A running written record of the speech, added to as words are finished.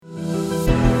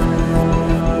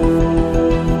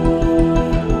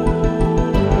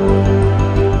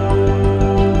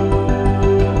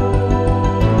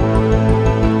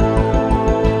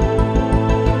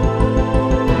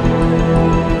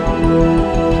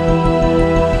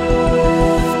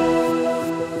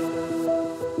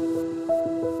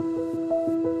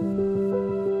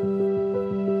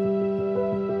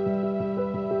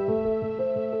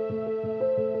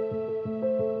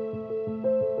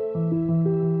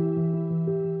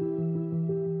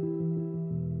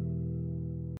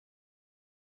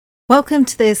Welcome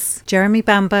to this Jeremy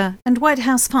Bamber and White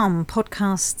House Farm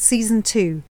podcast season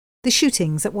 2, The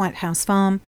Shootings at White House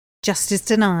Farm, Justice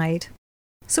Denied.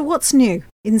 So what's new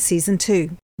in season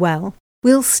 2? Well,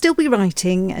 we'll still be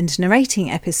writing and narrating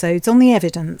episodes on the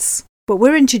evidence, but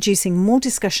we're introducing more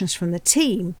discussions from the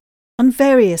team on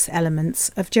various elements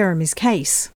of Jeremy's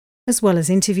case, as well as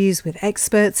interviews with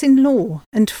experts in law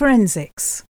and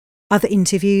forensics. Other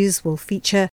interviews will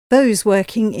feature those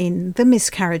working in the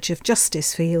miscarriage of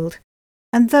justice field,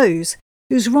 and those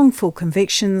whose wrongful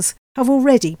convictions have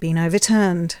already been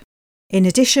overturned. In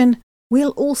addition,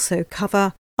 we'll also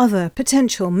cover other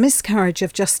potential miscarriage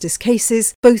of justice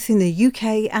cases both in the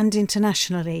UK and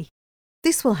internationally.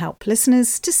 This will help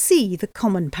listeners to see the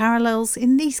common parallels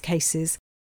in these cases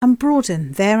and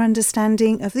broaden their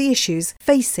understanding of the issues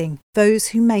facing those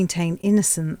who maintain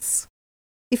innocence.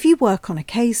 If you work on a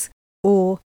case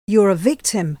or you're a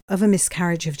victim of a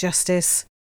miscarriage of justice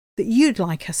that you'd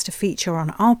like us to feature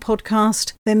on our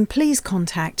podcast, then please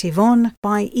contact Yvonne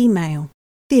by email.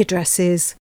 The address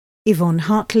is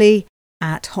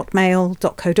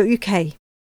yvonnehartley@hotmail.co.uk.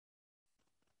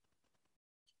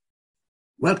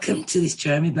 Welcome to this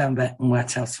Jeremy Bamber and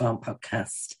White House Farm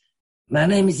podcast. My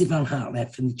name is Yvonne Hartley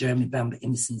from the Jeremy Bamber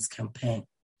Innocence Campaign,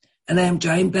 and I am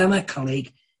joined by my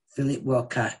colleague, Philip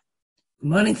Walker. Good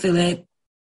morning, Philip.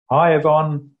 Hi,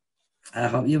 Yvonne. I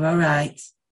hope you're all right.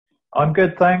 I'm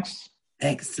good, thanks.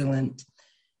 Excellent.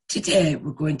 Today,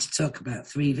 we're going to talk about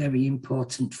 3 very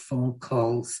important phone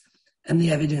calls and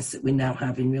the evidence that we now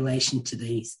have in relation to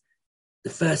these.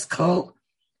 The first call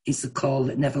is the call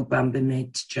that Neville Bamber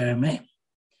made to Jeremy.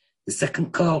 The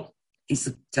second call is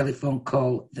the telephone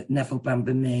call that Neville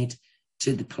Bamber made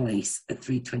to the police at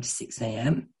 3:26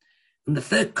 a.m. And the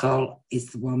third call is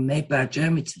the one made by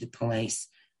Jeremy to the police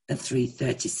at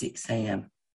 3:36 a.m.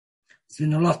 There's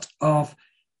been a lot of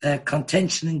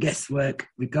contention and guesswork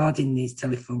regarding these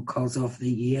telephone calls over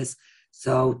the years,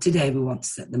 so today we want to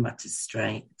set the matter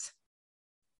straight.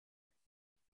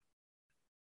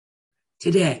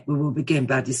 Today we will begin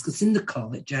by discussing the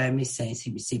call that Jeremy says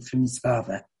he received from his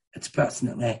father at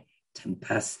approximately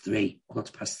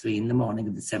 3:15 in the morning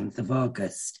of the 7th of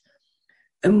August.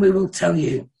 And we will tell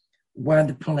you why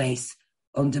the police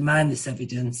undermine this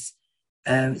evidence.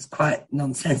 It's quite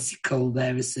nonsensical,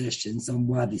 their assertions on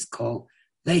why this call,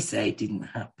 they say, didn't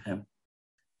happen.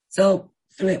 So,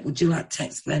 Philip, would you like to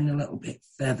explain a little bit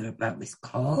further about this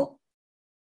call?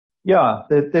 Yeah,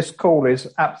 this call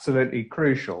is absolutely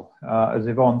crucial. As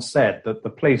Yvonne said, that the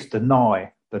police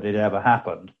deny that it ever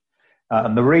happened.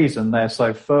 And the reason they're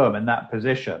so firm in that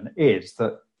position is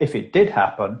that if it did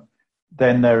happen,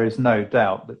 then there is no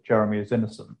doubt that Jeremy is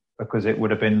innocent, because it would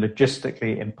have been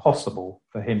logistically impossible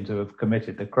for him to have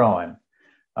committed the crime.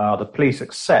 The police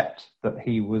accept that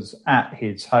he was at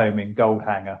his home in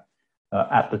Goldhanger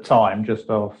at the time, just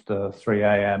after 3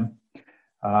 a.m.,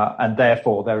 and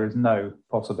therefore there is no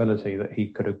possibility that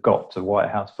he could have got to White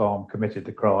House Farm, committed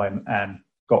the crime, and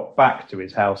got back to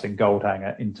his house in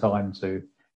Goldhanger in time to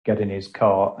get in his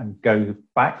car and go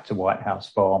back to White House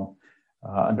Farm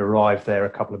and arrive there a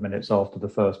couple of minutes after the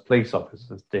first police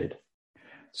officers did.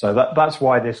 So that's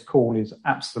why this call is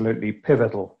absolutely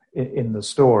pivotal in the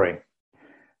story.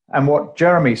 And what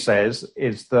Jeremy says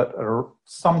is that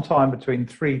sometime between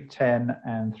 3:10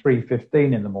 and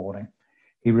 3:15 in the morning,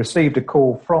 he received a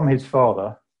call from his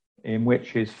father in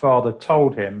which his father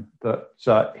told him that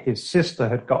his sister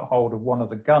had got hold of one of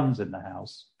the guns in the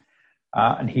house.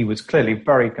 And he was clearly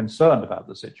very concerned about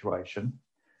the situation.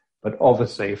 But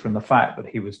obviously, from the fact that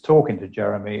he was talking to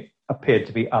Jeremy, appeared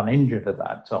to be uninjured at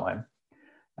that time.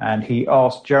 And he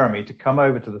asked Jeremy to come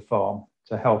over to the farm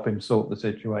to help him sort the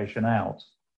situation out.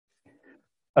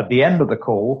 At the end of the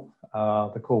call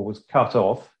was cut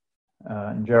off,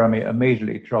 and Jeremy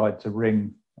immediately tried to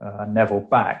ring Neville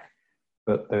back,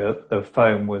 but the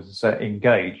phone was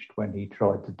engaged when he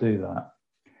tried to do that.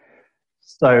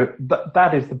 So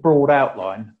that is the broad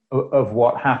outline of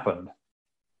what happened.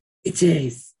 It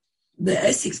is. The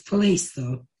Essex police,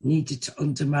 though, needed to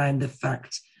undermine the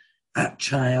fact at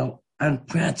trial and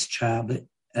prior to trial that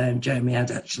Jeremy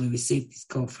had actually received this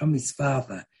call from his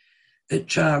father. At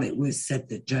trial, it was said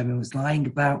that Jeremy was lying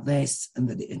about this and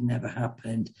that it had never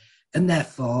happened, and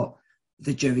therefore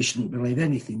the jury shouldn't believe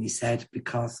anything he said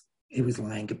because he was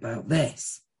lying about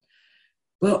this.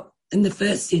 But in the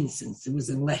first instance, there was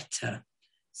a letter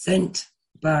sent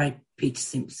by Peter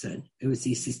Simpson, who was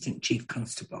the Assistant Chief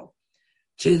Constable,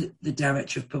 to the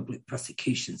Director of Public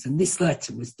Prosecutions, and this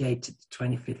letter was dated the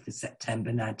 25th of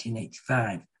September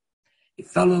 1985. It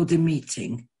followed a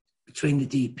meeting between the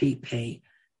DPP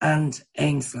and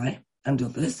Ainsley and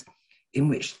others in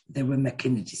which they were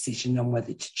making a decision on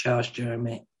whether to charge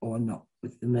Jeremy or not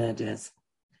with the murders.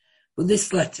 But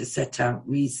this letter set out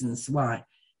reasons why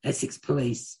Essex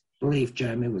Police believed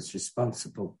Jeremy was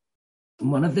responsible.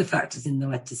 And one of the factors in the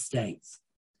letter states,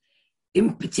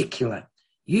 in particular,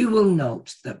 you will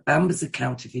note that Bamber's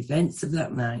account of events of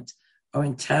that night are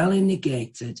entirely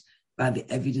negated by the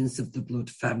evidence of the blood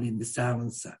found in the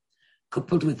silencer,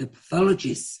 coupled with the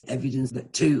pathologist's evidence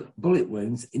that 2 bullet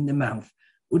wounds in the mouth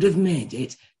would have made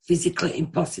it physically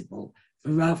impossible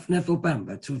for Ralph Neville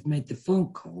Bamber to have made the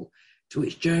phone call to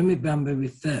which Jeremy Bamber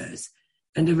refers,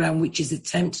 and around which his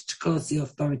attempt to cause the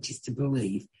authorities to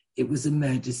believe it was a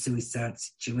murder-suicide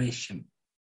situation.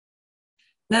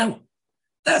 Now,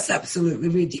 that's absolutely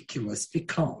ridiculous,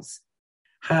 because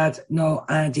had no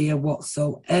idea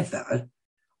whatsoever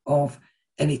of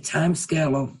any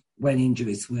timescale of when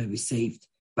injuries were received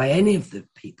by any of the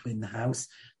people in the house.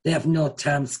 They have no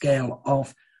timescale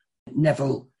of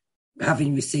Neville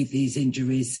having received these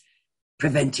injuries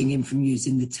preventing him from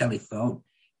using the telephone.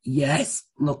 Yes,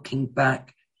 looking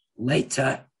back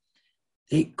later,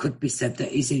 it could be said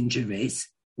that his injuries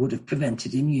would have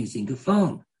prevented him using a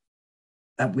phone.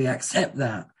 And we accept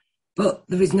that. But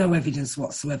there is no evidence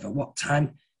whatsoever what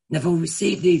time Neville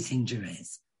received these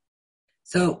injuries.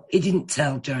 So he didn't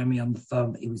tell Jeremy on the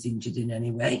phone that he was injured in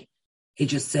any way. He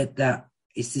just said that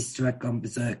his sister had gone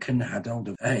berserk and had hold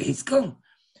of his gun.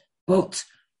 But,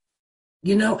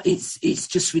 you know, it's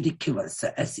just ridiculous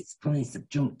that Essex Police have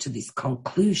jumped to this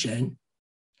conclusion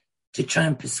to try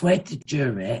and persuade the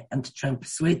jury and to try and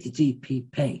persuade the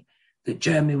DPP that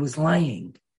Jeremy was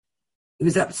lying. There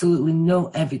was absolutely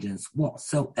no evidence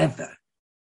whatsoever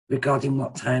regarding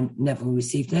what time Neville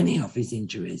received any of his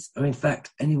injuries, or in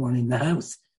fact anyone in the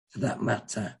house for that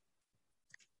matter.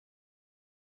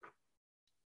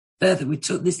 Further, we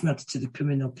took this matter to the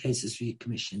Criminal Cases Review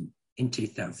Commission in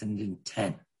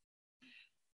 2010.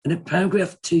 And at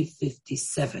paragraph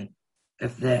 257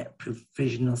 of their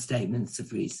provisional statements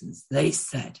of reasons, they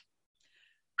said,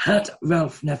 had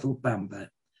Ralph Neville Bamber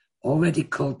already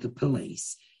called the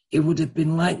police, he would have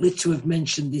been likely to have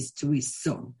mentioned this to his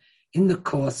son in the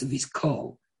course of his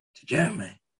call to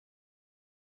Jeremy.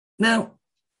 Now,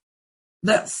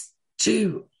 that's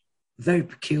 2 very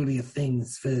peculiar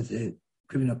things for the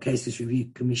Criminal Cases Review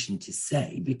Commission to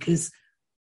say, because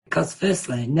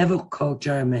firstly, Neville called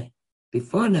Jeremy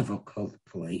before Neville called the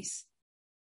police.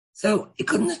 So he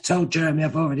couldn't have told Jeremy,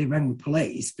 I've already rang the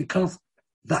police, because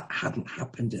that hadn't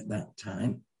happened at that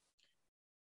time.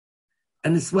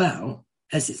 And as well,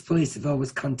 Essex Police have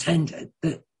always contended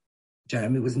that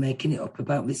Jeremy was making it up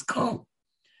about this call.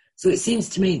 So it seems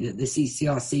to me that the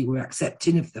CCRC were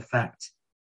accepting of the fact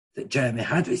that Jeremy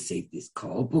had received this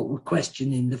call, but were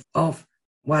questioning of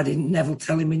why didn't Neville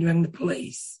tell him when he rang the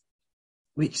police,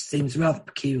 which seems rather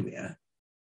peculiar.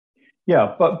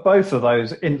 Yeah, but both of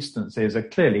those instances are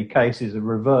clearly cases of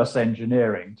reverse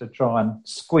engineering to try and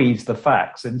squeeze the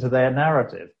facts into their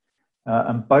narrative.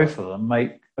 And both of them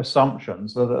make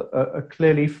assumptions that are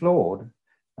clearly flawed.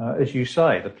 As you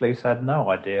say, the police had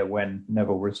no idea when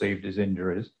Neville received his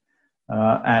injuries.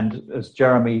 And as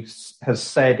Jeremy has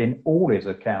said in all his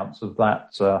accounts of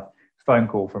that phone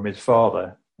call from his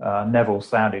father, Neville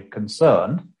sounded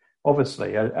concerned,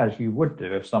 obviously, as you would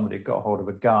do if somebody got hold of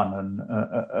a gun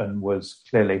and was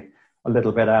clearly a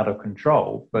little bit out of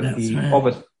control. But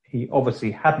he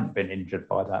obviously hadn't been injured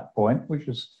by that point, which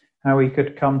is how he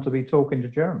could come to be talking to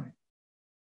Jeremy.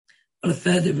 Well, a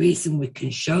further reason we can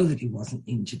show that he wasn't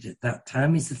injured at that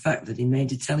time is the fact that he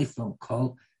made a telephone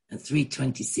call at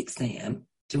 3:26 a.m.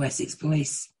 to Essex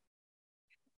Police.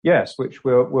 Yes, which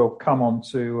we'll come on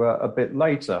to a bit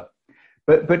later.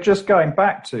 But just going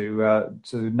back to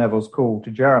Neville's call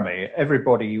to Jeremy,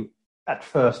 everybody at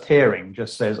first hearing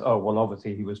just says, oh, well,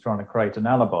 obviously he was trying to create an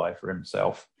alibi for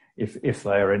himself if they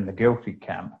are in the guilty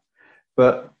camp.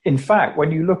 But in fact,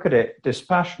 when you look at it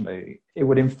dispassionately, it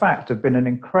would in fact have been an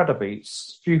incredibly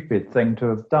stupid thing to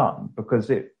have done, because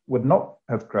it would not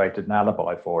have created an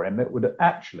alibi for him. It would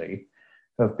actually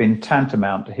have been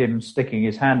tantamount to him sticking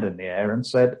his hand in the air and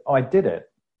said, I did it.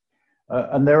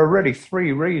 And there are really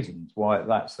 3 reasons why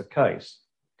that's the case.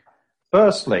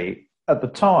 Firstly, at the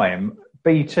time,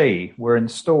 BT were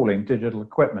installing digital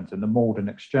equipment in the Malden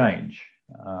Exchange.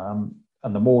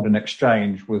 And the Malden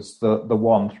Exchange was the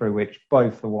one through which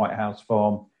both the White House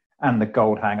Farm and the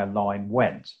Goldhanger line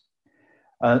went.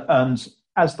 And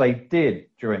as they did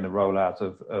during the rollout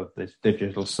of this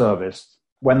digital service,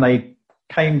 when they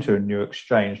came to a new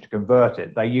exchange to convert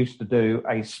it, they used to do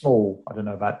a small, I don't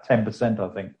know, about 10%,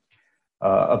 I think,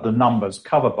 of the numbers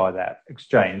covered by that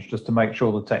exchange, just to make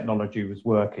sure the technology was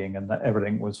working and that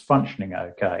everything was functioning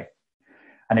okay.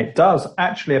 And it does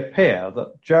actually appear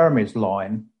that Jeremy's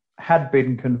line had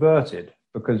been converted,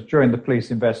 because during the police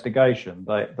investigation,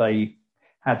 they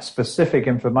had specific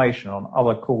information on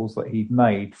other calls that he'd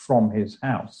made from his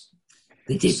house.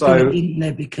 They did think, didn't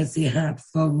they, because they had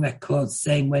phone records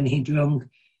saying when he'd rung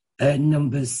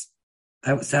numbers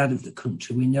outside of the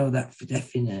country. We know that for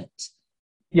definite.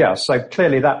 Yeah, so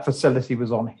clearly that facility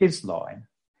was on his line.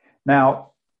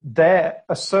 Now, their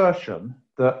assertion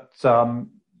that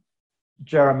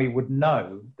Jeremy would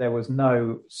know there was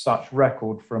no such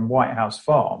record from White House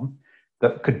Farm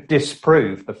that could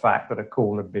disprove the fact that a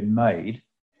call had been made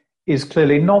is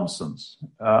clearly nonsense,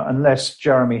 unless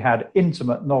Jeremy had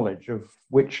intimate knowledge of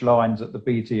which lines at the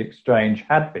BT Exchange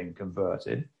had been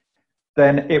converted.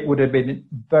 Then it would have been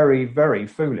very, very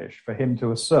foolish for him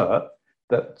to assert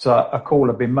that a call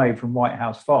had been made from White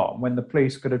House Farm when the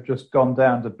police could have just gone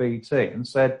down to BT and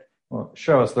said, well,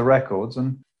 show us the records.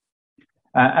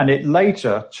 And it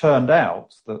later turned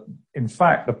out that, in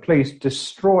fact, the police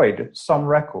destroyed some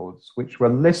records which were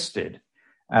listed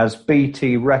as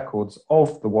BT records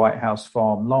of the White House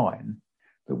Farm line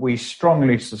that we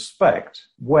strongly suspect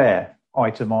were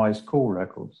itemised call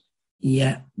records.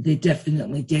 Yeah, they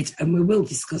definitely did. And we will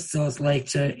discuss those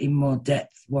later in more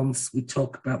depth once we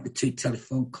talk about the 2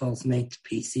 telephone calls made to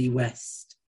PC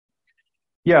West.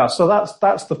 Yeah, so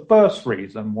that's the first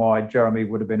reason why Jeremy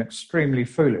would have been extremely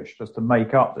foolish just to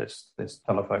make up this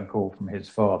telephone call from his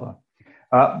father.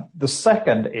 The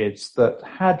second is that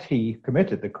had he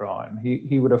committed the crime,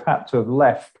 he would have had to have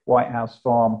left White House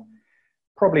Farm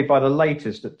probably by the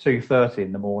latest at 2:30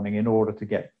 in the morning in order to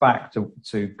get back to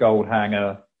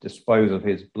Goldhanger, dispose of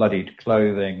his bloodied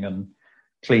clothing and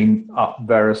clean up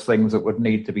various things that would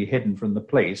need to be hidden from the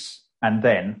police, and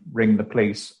then ring the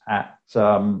police at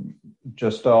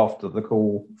just after the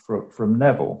call from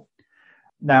Neville.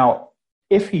 Now,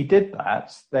 if he did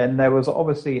that, then there was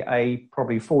obviously a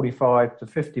probably 45 to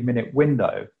 50 minute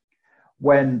window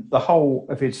when the whole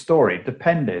of his story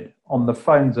depended on the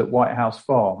phones at White House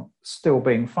Farm still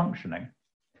being functioning.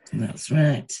 That's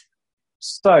right.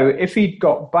 So if he'd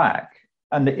got back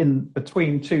and in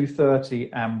between 2:30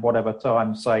 and whatever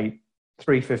time, say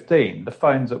 3:15, the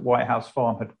phones at White House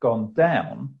Farm had gone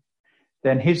down,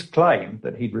 then his claim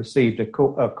that he'd received a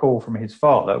call from his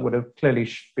father would have clearly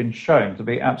been shown to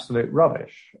be absolute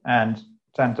rubbish and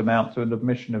tantamount to an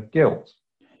admission of guilt.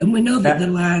 And we know that the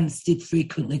lines did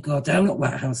frequently go down at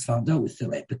White House Farm, don't we,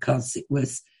 Philip? Because it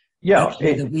was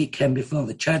the weekend before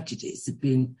the tragedies had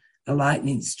been a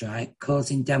lightning strike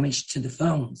causing damage to the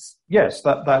phones. Yes,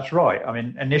 that's right. I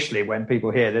mean, initially when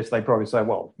people hear this, they probably say,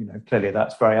 well, clearly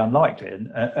that's very unlikely.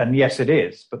 And yes, it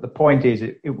is. But the point is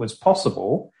it was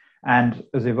possible. And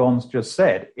as Yvonne's just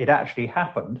said, it actually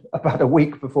happened about a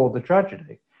week before the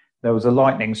tragedy. There was a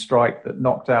lightning strike that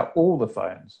knocked out all the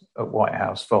phones at White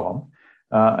House Farm.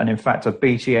 And in fact, a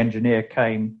BT engineer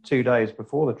came 2 days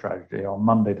before the tragedy on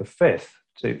Monday the 5th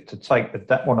to take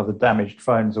one of the damaged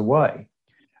phones away.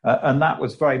 And that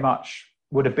was very much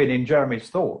would have been in Jeremy's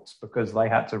thoughts because they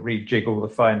had to rejiggle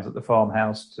the phones at the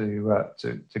farmhouse to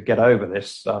get over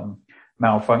this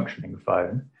malfunctioning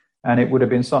phone. And it would have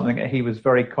been something that he was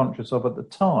very conscious of at the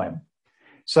time.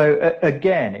 So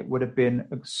again, it would have been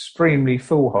extremely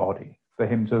foolhardy for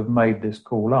him to have made this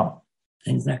call up.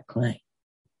 Exactly.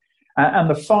 And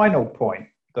the final point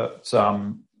that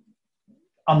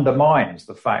undermines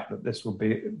the fact that this would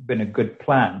been a good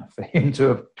plan for him to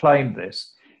have claimed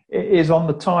this is on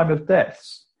the time of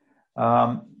deaths.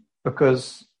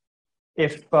 Because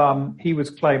if he was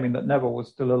claiming that Neville was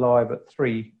still alive at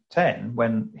 3:10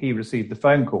 when he received the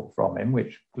phone call from him,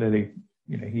 which clearly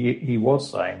he was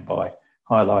saying by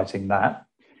highlighting that,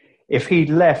 if he'd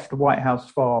left White House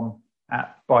Farm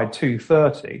by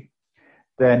 2:30,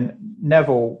 then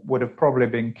Neville would have probably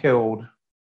been killed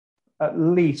at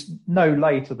least no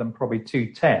later than probably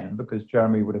 2:10, because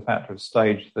Jeremy would have had to have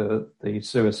staged the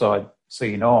suicide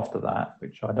scene after that,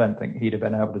 which I don't think he'd have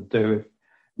been able to do if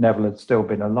Neville had still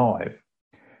been alive.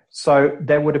 So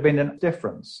there would have been a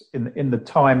difference in the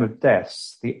time of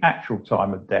deaths, the actual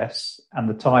time of deaths, and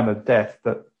the time of death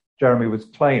that Jeremy was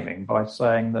claiming by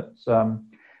saying that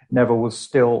Neville was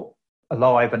still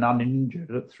alive and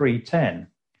uninjured at 3:10.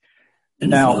 And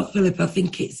now, as well, Philip, I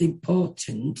think it's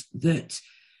important that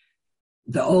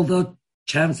although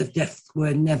times of death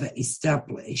were never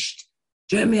established,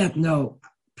 Jeremy had no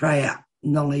prior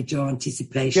knowledge or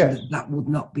anticipation that would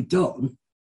not be done.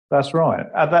 That's right.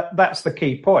 That's the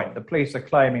key point. The police are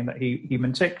claiming that he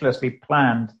meticulously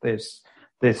planned this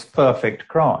perfect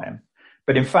crime.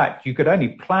 But in fact, you could only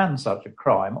plan such a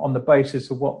crime on the basis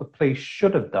of what the police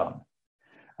should have done.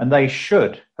 And they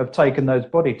should have taken those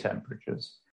body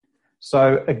temperatures.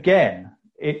 So again,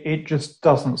 it just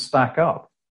doesn't stack up.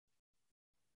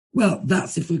 Well,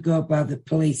 that's if we go by the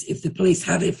police. If the police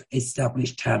had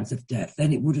established times of death,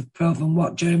 then it would have proven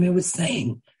what Jeremy was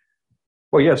saying.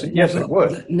 Well, yes, it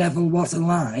would. That Neville was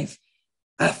alive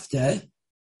after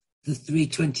the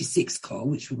 3:26 call,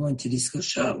 which we're going to discuss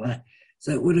shortly.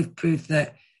 So it would have proved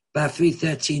that by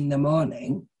 3:30 in the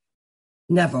morning,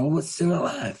 Neville was still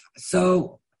alive.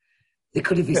 So they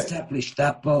could have established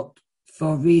that, but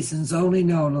for reasons only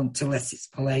known unto Essex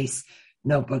Police,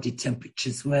 no body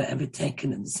temperatures were ever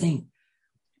taken at the scene.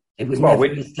 It was never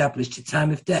established a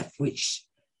time of death, which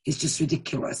is just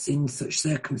ridiculous in such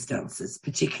circumstances,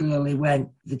 particularly when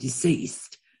the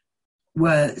deceased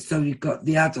were, so you've got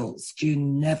the adults, Stu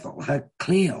and Neville had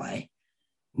clearly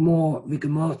more rigor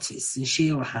mortis than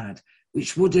Sheila had,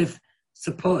 which would have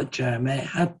supported Jeremy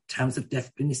had times of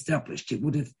death been established. It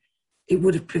would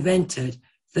have prevented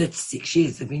 36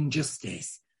 years of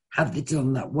injustice had they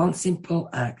done that one simple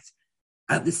act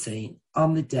at the scene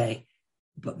on the day,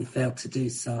 but they failed to do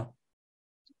so.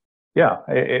 Yeah,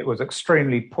 it was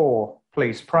extremely poor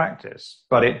police practice,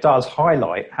 but it does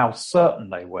highlight how certain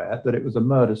they were that it was a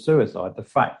murder-suicide, the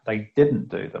fact they didn't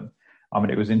do them. I mean,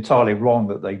 it was entirely wrong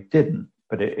that they didn't,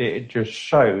 but it just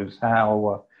shows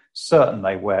how certain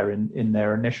they were in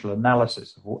their initial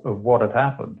analysis of what had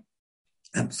happened.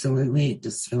 Absolutely, it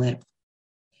does, Philip.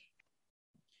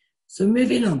 So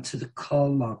moving on to the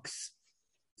call logs.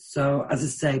 So, as I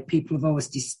say, people have always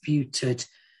disputed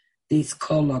these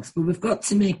call logs, but we've got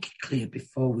to make it clear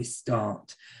before we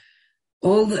start.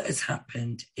 All that has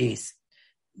happened is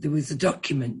there was a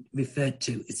document referred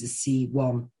to as a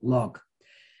C1 log.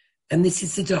 And this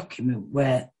is the document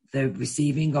where the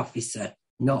receiving officer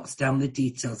notes down the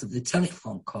details of the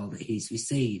telephone call that he's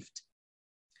received.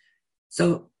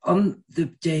 So on the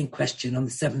day in question, on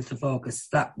the 7th of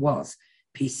August, that was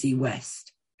PC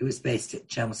West. It was based at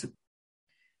Chelmsford.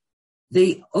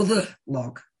 The other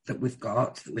log that we've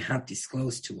got, that we had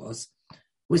disclosed to us,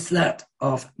 was that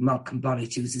of Malcolm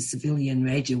Bonnet, who was a civilian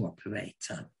radio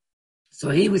operator. So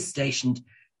he was stationed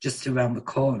just around the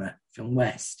corner from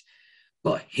West.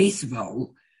 But his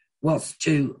role was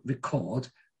to record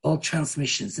all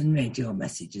transmissions and radio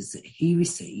messages that he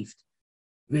received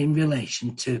in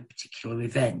relation to particular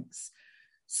events.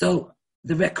 So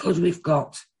the record we've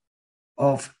got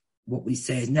of what we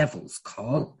say is Neville's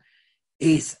call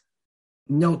is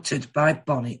noted by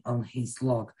Bonnet on his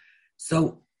log.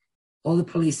 So all the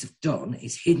police have done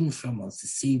is hidden from us the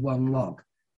C1 log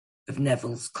of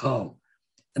Neville's call.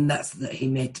 And that's that he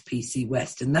made to PC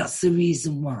West. And that's the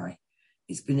reason why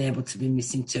it's been able to be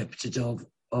misinterpreted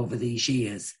over these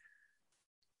years.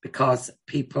 Because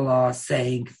people are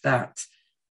saying that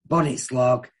Bonnet's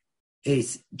log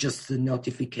is just the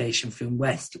notification from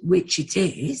West, which it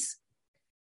is,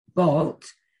 but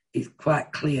it's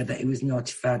quite clear that he was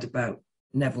notified about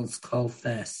Neville's call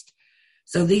first.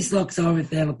 So these logs are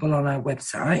available on our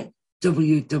website,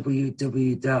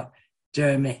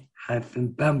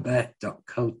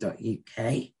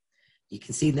 www.jeremy-bamber.co.uk. You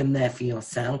can see them there for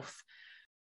yourself.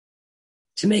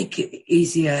 To make it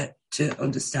easier to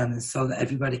understand and so that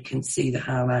everybody can see the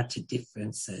highlighted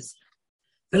differences,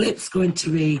 Philip's going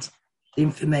to read the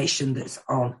information that's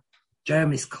on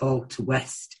Jeremy's call to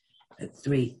West at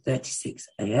 3:36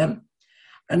 a.m.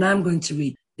 And I'm going to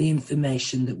read the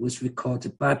information that was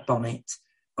recorded by Bonnet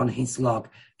on his log.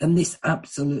 And this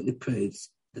absolutely proves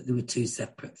that there were two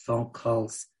separate phone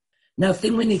calls. Now, the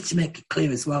thing we need to make it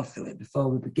clear as well, Philip, before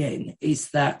we begin, is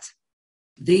that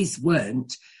these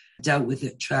weren't dealt with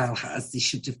at trial as they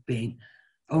should have been.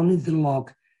 Only the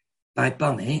log by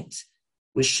Bonnet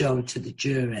was shown to the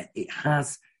jury. It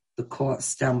has the court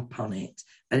stamp on it,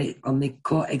 and on the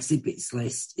court exhibits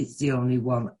list, it's the only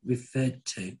one referred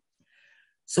to.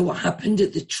 So what happened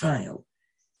at the trial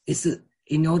is that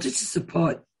in order to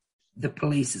support the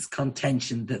police's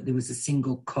contention that there was a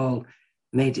single call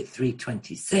made at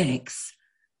 3:26,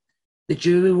 the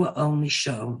jury were only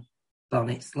shown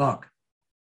Bonnet's log.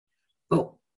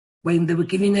 But when they were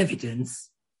giving evidence,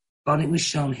 Bonnet was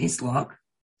shown his log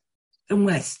and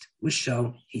West was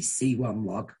shown his C1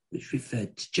 log, which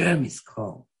referred to Jeremy's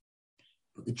call.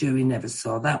 But the jury never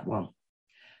saw that one.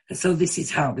 And so this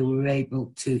is how they were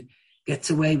able to get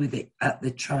away with it at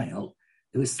the trial.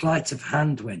 There was sleight of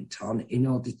hand went on in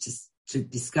order to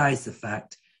disguise the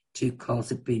fact two calls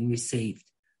had been received.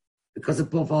 Because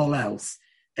above all else,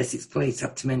 Essex Police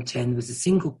had to maintain there was a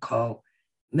single call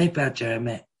made by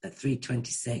Jeremy at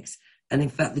 3:26. And in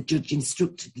fact, the judge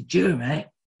instructed the jury,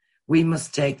 we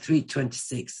must take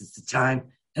 3:26 as the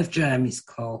time of Jeremy's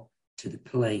call to the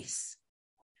police.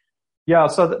 Yeah,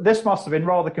 so this must have been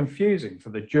rather confusing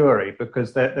for the jury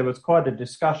because there was quite a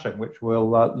discussion, which we'll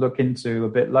look into a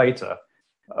bit later,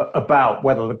 about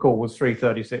whether the call was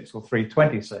 3:36 or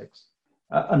 3:26.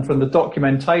 And from the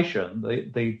documentation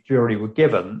the jury were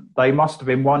given, they must have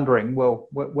been wondering, well,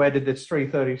 where did this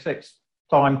 3:36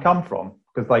 time come from?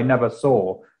 Because they never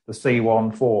saw the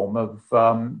C1 form of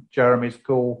Jeremy's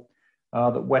call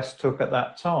that West took at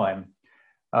that time.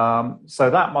 So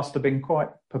that must have been quite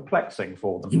perplexing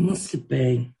for them. It must have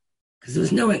been, because there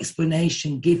was no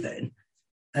explanation given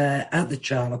at the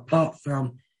trial apart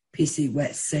from PC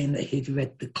West saying that he'd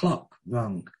read the clock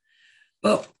wrong.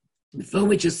 But before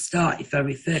we just start, if I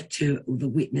refer to the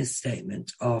witness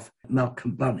statement of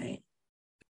Malcolm Bonnet,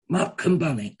 Malcolm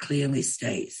Bonnet clearly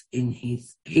states in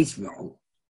his role,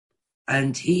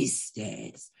 and he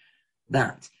states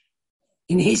that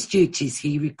in his duties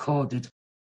he recorded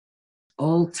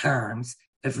all times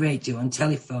of radio and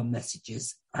telephone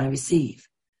messages I receive.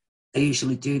 I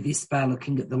usually do this by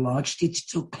looking at the large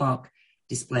digital clock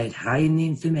displayed high in the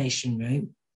information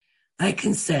room. I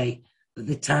can say that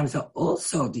the times are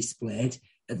also displayed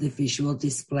at the visual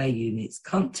display units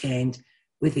contained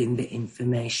within the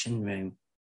information room.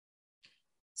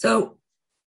 So,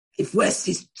 if West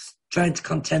is trying to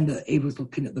contend that he was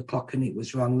looking at the clock and it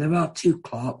was wrong, there are two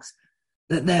clocks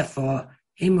that therefore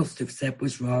he must have said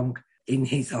was wrong in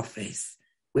his office,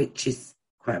 which is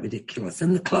quite ridiculous.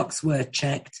 And the clocks were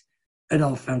checked and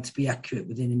all found to be accurate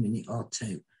within a minute or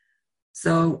two.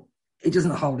 So it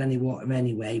doesn't hold any water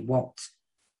anyway, what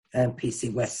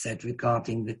PC West said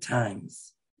regarding the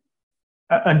times.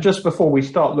 And just before we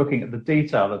start looking at the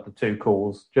detail of the two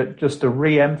calls, just to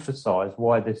re-emphasise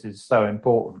why this is so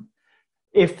important,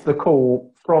 if the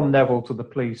call from Neville to the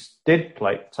police did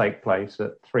take place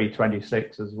at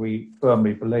 3:26, as we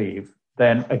firmly believe,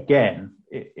 then again,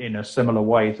 in a similar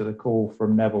way to the call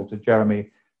from Neville to Jeremy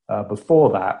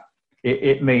before that,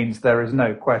 it means there is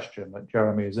no question that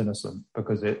Jeremy is innocent,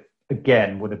 because it,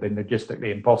 again, would have been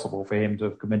logistically impossible for him to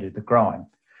have committed the crime.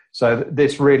 So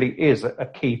this really is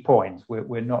a key point.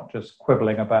 We're not just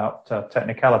quibbling about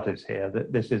technicalities here.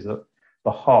 This is the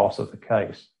heart of the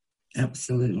case.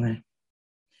 Absolutely.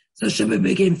 So shall we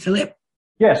begin, Philip?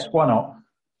 Yes, why not?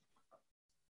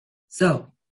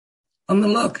 So, on the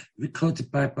log recorded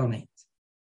by Bonnet,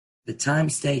 the time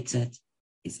stated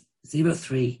is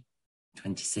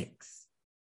 03:26.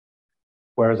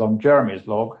 Whereas on Jeremy's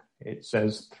log, it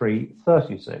says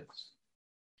 3:36.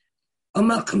 On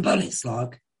Malcolm Bonnet's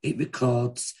log, it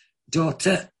records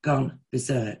daughter gone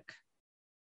berserk.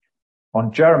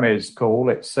 On Jeremy's call,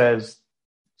 it says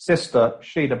sister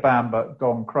Sheila Bamber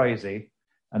gone crazy,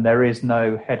 and there is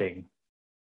no heading.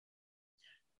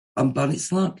 On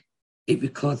Bonnet's log, it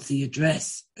records the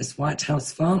address as White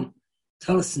House Farm,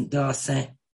 Tolleson,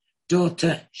 Dorset.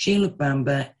 Daughter Sheila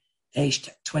Bamber, aged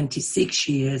 26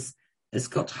 years, has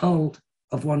got hold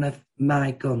of one of my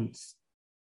guns.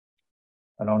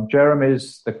 And on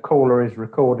Jeremy's, the caller is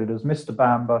recorded as Mr.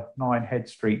 Bamber, 9 Head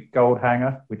Street,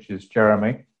 Goldhanger, which is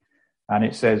Jeremy. And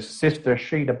it says sister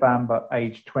Sheila Bamber,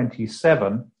 aged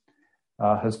 27,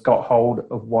 has got hold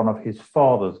of one of his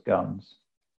father's guns.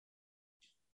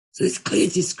 So there's clear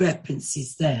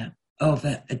discrepancies there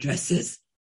over addresses,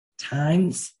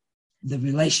 times, the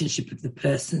relationship of the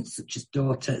person, such as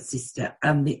daughter, sister,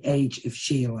 and the age of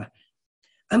Sheila.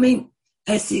 I mean,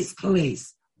 Essex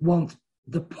Police want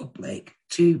the public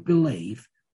to believe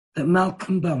that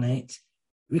Malcolm Bonnet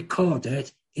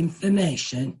recorded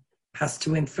information passed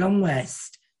to him from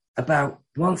West about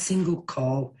one single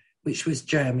call, which was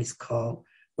Jeremy's call,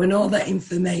 when all that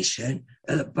information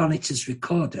that Bonnet has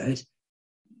recorded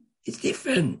is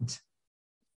different.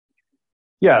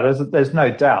 Yeah, there's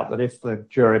no doubt that if the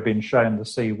jury had been shown the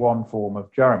C1 form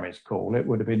of Jeremy's call, it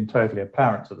would have been totally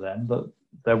apparent to them that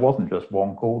there wasn't just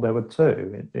one call, there were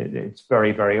two. It's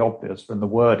very, very obvious from the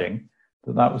wording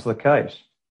that was the case.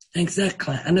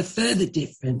 Exactly. And a further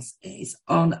difference is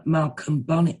on Malcolm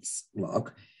Bonnet's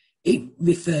log, it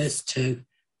refers to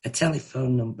a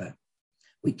telephone number,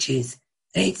 which is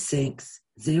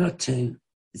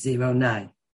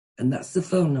 860209. And that's the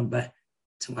phone number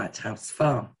to White House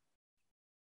Farm.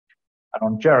 And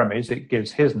on Jeremy's, it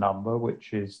gives his number,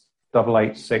 which is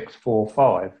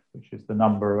 88645, which is the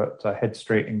number at Head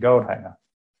Street in Goldhanger.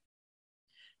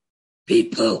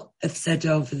 People have said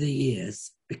over the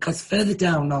years, because further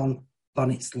down on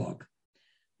Bonnet's log,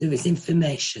 there is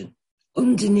information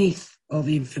underneath all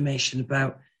the information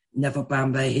about Neville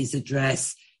Bamber, his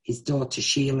address, his daughter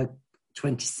Sheila,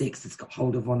 26, has got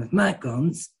hold of one of my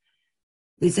guns.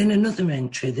 There's in another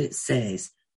entry that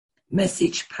says,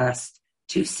 message passed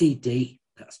to CD,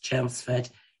 that's Chelmsford,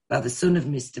 by the son of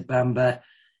Mr. Bamber,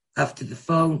 after the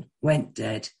phone went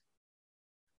dead.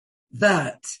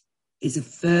 That is a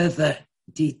further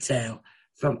detail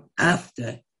from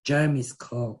after Jeremy's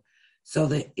call. So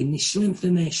the initial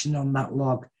information on that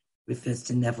log refers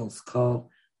to Neville's call,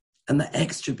 and the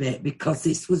extra bit, because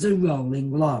this was a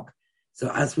rolling log. So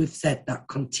as we've said, that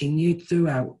continued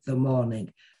throughout the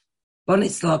morning.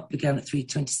 Bonnet's log began at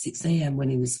 3:26 a.m. when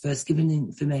he was first given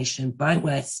information by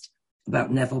West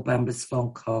about Neville Bamber's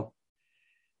phone call.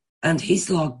 And his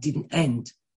log didn't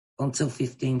end until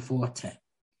 15:40.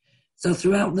 So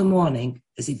throughout the morning,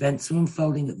 as events were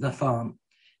unfolding at the farm,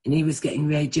 and he was getting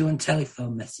radio and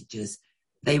telephone messages,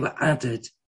 they were added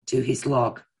to his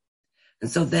log. And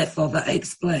so therefore that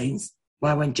explains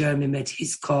why when Jeremy made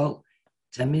his call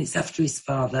 10 minutes after his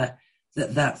father,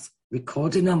 that's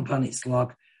recorded on Bonnet's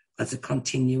log as a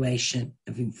continuation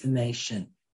of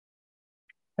information.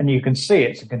 And you can see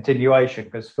it's a continuation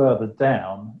because further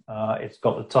down, it's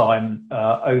got the time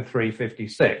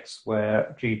 03:56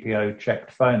 where GPO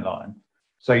checked phone line.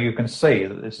 So you can see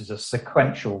that this is a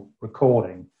sequential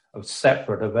recording of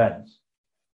separate events.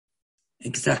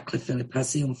 Exactly, Philip,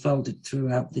 as he unfolded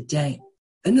throughout the day.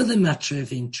 Another matter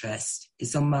of interest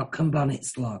is on Malcolm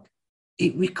Bonnet's log.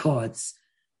 It records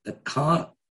that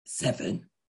car 7,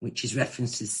 which is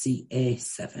referenced as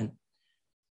CA7,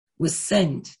 was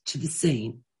sent to the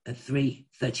scene at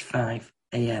 3:35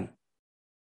 a.m.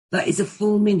 That is a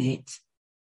full minute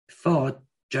before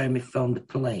Jeremy phoned the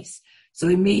police. So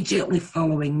immediately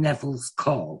following Neville's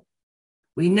call,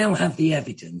 we now have the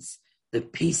evidence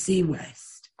that PC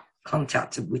West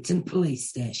contacted Whitton Police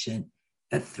Station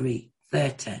at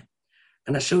 3:30.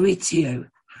 And I shall read to you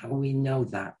how we know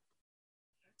that.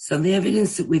 So the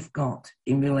evidence that we've got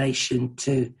in relation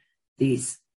to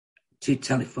these two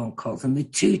telephone calls and the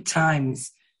two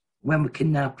times when we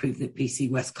can now prove that PC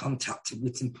West contacted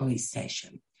Whitton Police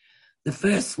Station. The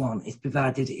first one is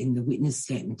provided in the witness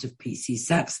statement of PC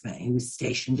Saxby, who was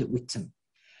stationed at Whitton.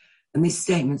 And this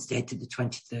statement's dated the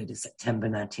 23rd of September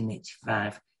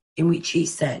 1985, in which he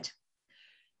said,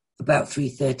 about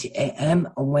 3:30 a.m.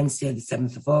 on Wednesday, the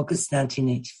 7th of August,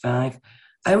 1985,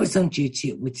 I was on duty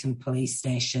at Whitton Police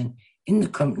Station in the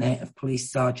company of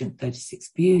Police Sergeant 36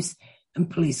 Bewes and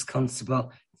Police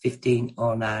Constable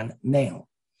 1509 Mail,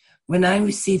 when I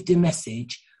received a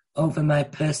message over my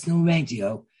personal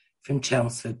radio from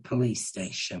Chelmsford Police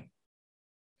Station.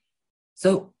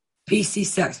 So PC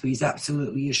Saxby is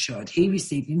absolutely assured he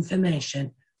received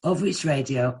information over his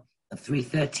radio at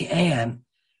 3:30 a.m.,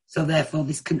 so therefore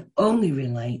this can only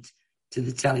relate to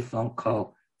the telephone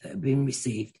call that had been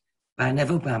received by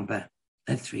Neville Bamber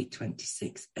at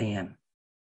 3:26 a.m.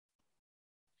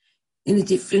 In a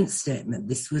different statement,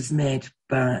 this was made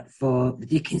for the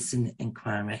Dickinson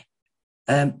inquiry.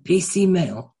 PC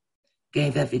Mail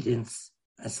gave evidence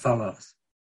as follows.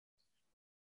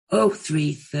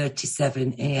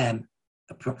 03:37 a.m.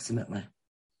 approximately,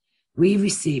 we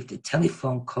received a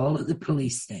telephone call at the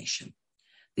police station.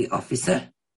 The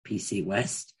officer, PC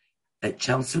West, at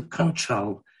Chelmsford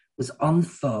Control was on the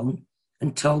phone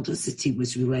and told us that he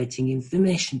was relating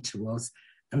information to us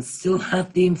and still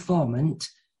had the informant,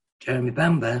 Jeremy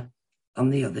Bamber, on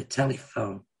the other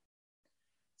telephone.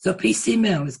 So PC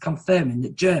Mail is confirming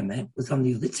that Jeremy was on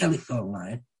the other telephone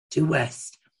line to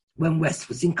West when West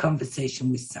was in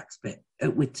conversation with Saxby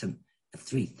at Whitton at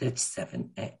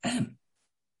 3:37 a.m.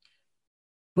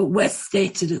 But West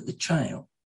stated at the trial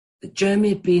that Jeremy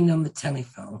had been on the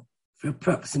telephone for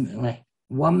approximately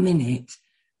 1 minute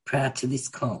prior to this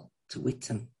call to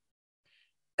Whitton.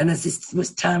 And as this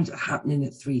was timed happening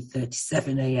at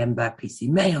 3:37 a.m. by PC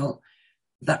Mail,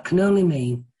 that can only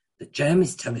mean that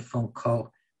Jeremy's telephone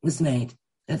call was made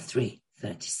at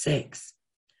 3:36.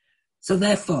 So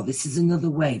therefore, this is another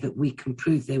way that we can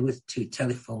prove there were two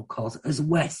telephone calls, as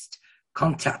West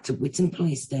contacted Whitton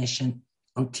Police Station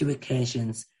on two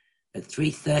occasions at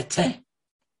 3:30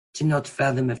 to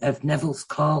notify them of Neville's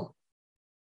call,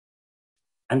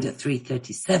 and at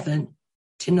 3:37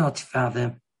 to notify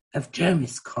them of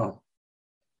Jeremy's call.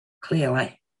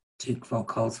 Clearly, two phone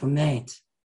calls were made.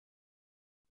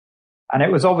 And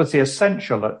it was obviously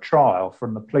essential at trial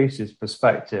from the police's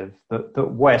perspective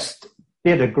that West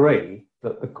did agree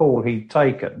that the call he'd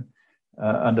taken,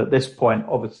 and at this point,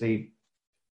 obviously,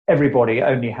 everybody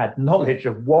only had knowledge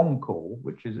of one call,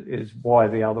 which is why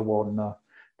the other one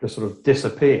just sort of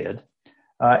disappeared.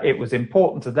 It was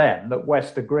important to them that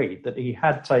West agreed that he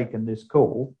had taken this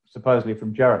call, supposedly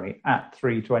from Jeremy, at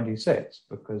 3:26,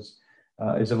 because,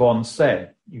 as Yvonne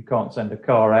said, you can't send a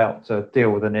car out to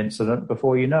deal with an incident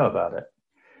before you know about it.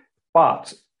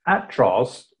 But at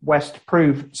trials, West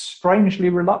proved strangely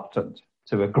reluctant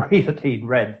to agree that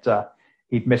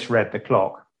he'd misread the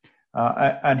clock.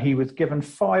 And he was given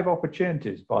 5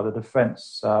 opportunities by the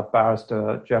defence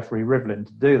barrister Geoffrey Rivlin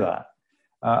to do that.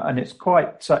 And it's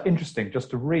quite interesting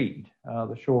just to read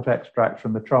the short extract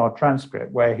from the trial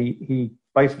transcript where he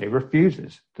basically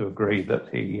refuses to agree that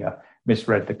he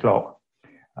misread the clock.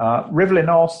 Rivlin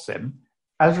asks him,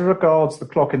 as regards the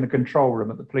clock in the control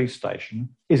room at the police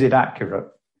station, is it accurate?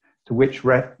 To which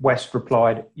West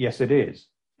replied, yes, it is.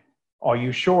 Are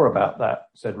you sure about that?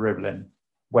 Said Rivlin.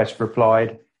 West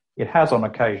replied, it has on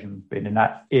occasion been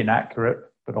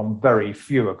inaccurate, but on very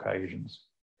few occasions.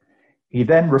 He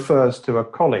then refers to a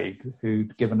colleague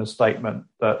who'd given a statement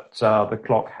that the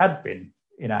clock had been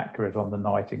inaccurate on the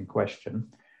night in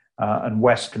question, and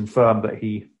West confirmed that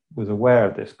he was aware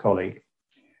of this colleague.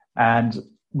 And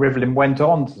Rivlin went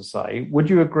on to say, would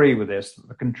you agree with this, that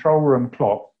the control room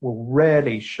clock will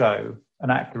rarely show an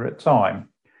accurate time?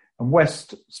 And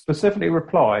West specifically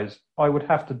replies, I would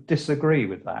have to disagree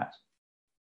with that.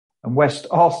 And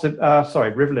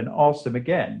Rivlin asked him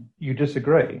again, you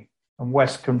disagree? And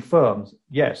West confirms,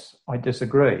 yes, I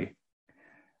disagree.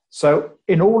 So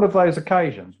in all of those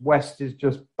occasions, West is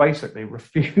just basically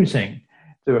refusing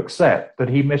to accept that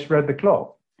he misread the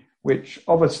clock, which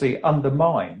obviously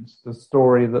undermines the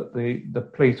story that the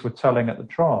police were telling at the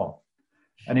trial.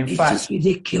 And in fact, it's just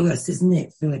ridiculous, isn't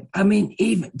it, Philip? I mean,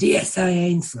 even DSI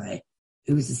Ainsley,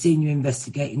 who was the senior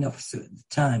investigating officer at the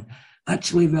time,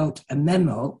 actually wrote a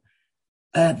memo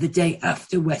the day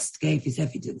after West gave his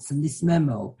evidence, and this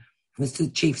memo was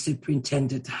to Chief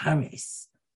Superintendent Harris.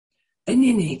 And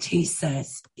in it, he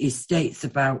states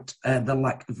about the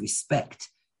lack of respect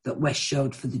that West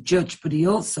showed for the judge, but he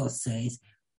also says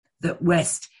that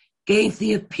West gave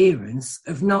the appearance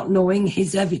of not knowing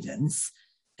his evidence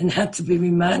and had to be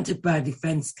reminded by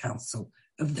defence counsel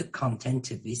of the content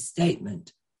of his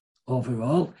statement.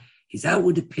 Overall, his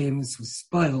outward appearance was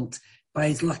spoiled by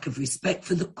his lack of respect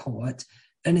for the court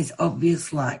and his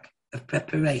obvious lack of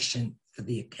preparation for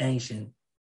the occasion.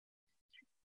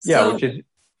 Yeah,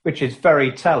 which is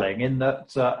very telling in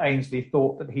that Ainsley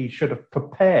thought that he should have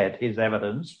prepared his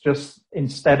evidence just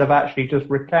instead of actually just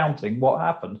recounting what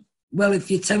happened. Well,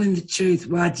 if you're telling the truth,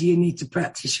 why do you need to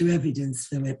practice your evidence,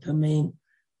 Philip? I mean,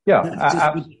 yeah, that's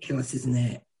just ridiculous, isn't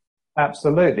it?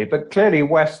 Absolutely. But clearly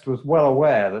West was well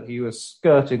aware that he was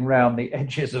skirting round the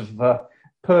edges of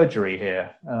perjury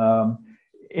here.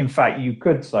 In fact, you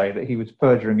could say that he was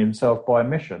perjuring himself by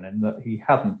omission in that he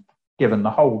hadn't given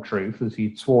the whole truth as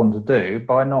he'd sworn to do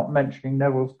by not mentioning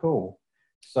Neville's call.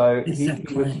 So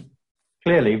Exactly. he was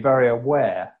clearly very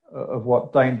aware of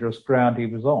what dangerous ground he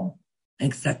was on.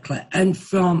 Exactly. And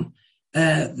from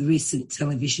the recent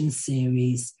television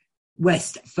series,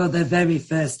 West, for the very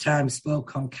first time,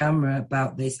 spoke on camera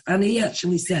about this. And he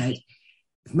actually said,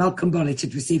 if Malcolm Bonnet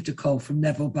had received a call from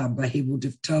Neville Bamber, he would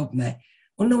have told me.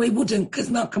 Well, no, he wouldn't, because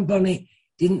Malcolm Bonnet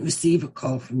didn't receive a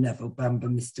call from Neville Bamber,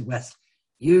 Mr. West.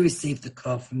 You received the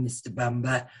call from Mr.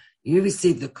 Bamber. You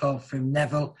received the call from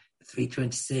Neville at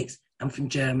 3:26 and from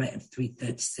Jeremy at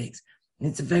 3:36. And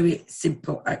it's a very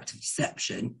simple act of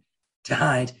deception to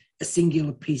hide a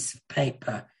singular piece of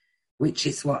paper, which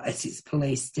is what Essex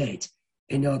Police did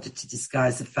in order to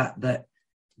disguise the fact that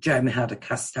Jeremy had a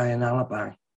cast iron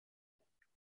alibi.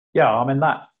 Yeah, I mean,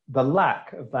 the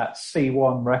lack of that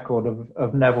C1 record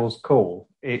of Neville's call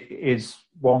is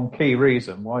one key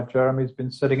reason why Jeremy's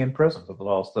been sitting in prison for the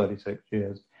last 36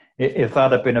 years. If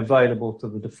that had been available to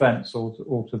the defence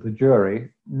or to the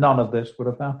jury, none of this would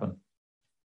have happened.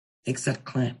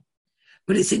 Exactly.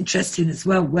 But it's interesting as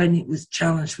well, when it was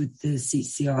challenged with the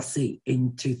CCRC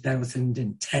in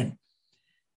 2010,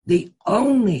 the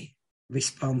only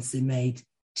response they made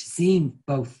to seeing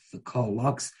both the call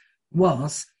logs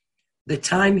was the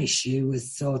time issue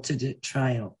was sorted at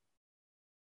trial.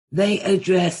 They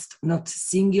addressed not a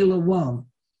singular one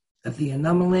of the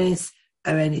anomalies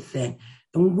or anything,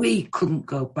 and we couldn't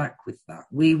go back with that.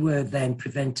 We were then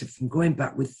prevented from going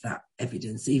back with that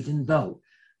evidence, even though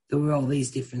there were all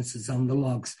these differences on the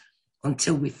logs,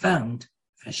 until we found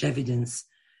fresh evidence.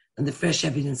 And the fresh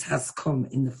evidence has come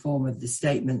in the form of the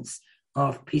statements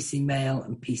of PC Mail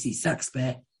and PC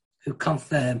Saxby, who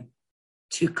confirm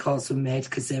 2 calls were made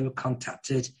because they were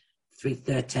contacted at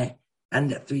 3:30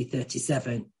 and at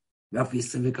 3:37,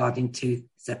 obviously regarding 2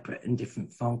 separate and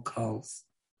different phone calls.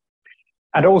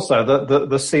 And also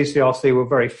the CCRC were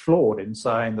very flawed in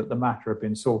saying that the matter had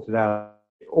been sorted out.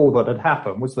 All that had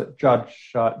happened was that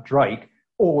Judge Drake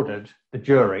ordered the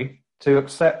jury to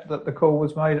accept that the call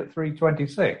was made at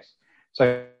 3:26.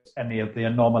 So any of the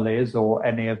anomalies or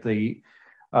any of the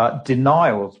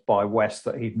denials by West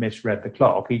that he'd misread the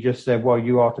clock, he just said, well,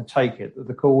 you are to take it that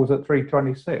the call was at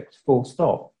 3:26, full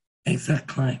stop.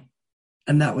 Exactly.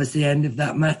 And that was the end of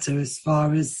that matter as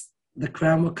far as the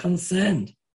Crown were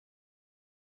concerned.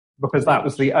 Because that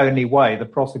was the only way the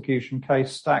prosecution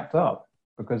case stacked up.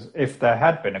 Because if there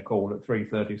had been a call at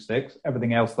 3:36,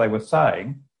 everything else they were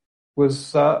saying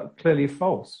was clearly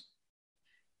false.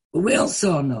 But we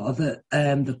also know that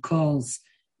the calls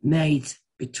made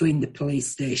between the police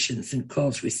stations and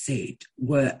calls received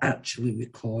were actually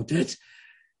recorded.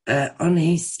 On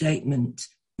his statement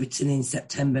written in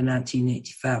September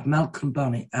 1985, Malcolm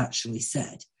Bonnet actually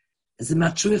said, "As a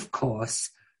matter of course,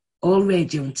 all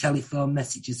radio and telephone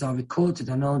messages are recorded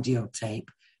on audio tape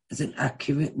as an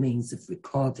accurate means of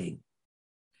recording."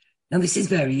 Now, this is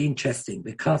very interesting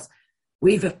because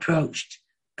we've approached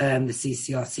the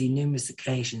CCRC numerous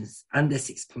occasions and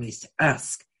Essex Police to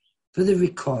ask for the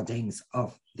recordings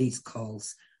of these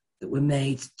calls that were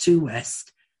made to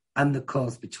West and the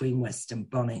calls between West and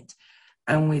Bonnet.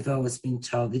 And we've always been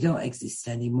told they don't exist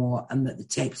anymore and that the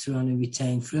tapes were only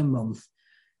retained for a month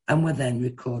and were then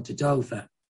recorded over.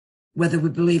 Whether we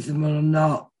believe them or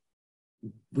not,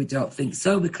 we don't think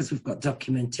so, because we've got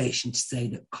documentation to say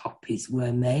that copies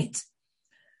were made.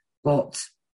 But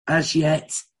as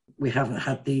yet, we haven't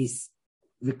had these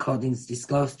recordings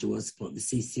disclosed to us, but the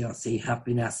CCRC have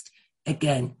been asked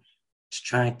again to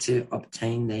try to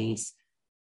obtain these.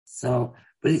 So,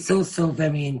 but it's also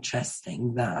very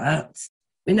interesting that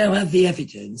we now have the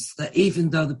evidence that even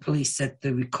though the police said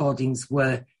the recordings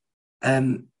were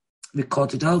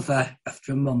recorded over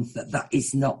after a month, that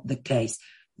is not the case.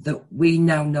 That we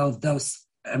now know those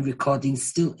recordings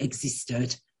still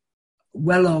existed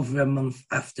well over a month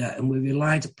after, and were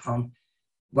relied upon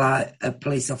by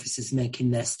police officers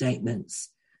making their statements.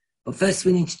 But first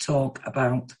we need to talk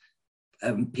about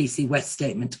PC West's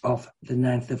statement of the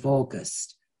 9th of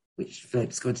August, which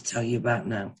Philip's going to tell you about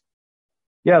now.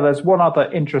 Yeah, there's one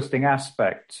other interesting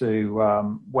aspect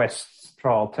to West's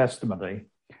trial testimony.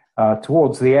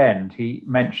 Towards the end, he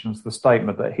mentions the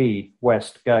statement that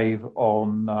West, gave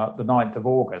on the 9th of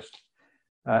August.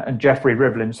 And Geoffrey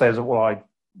Rivlin says, well,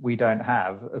 we don't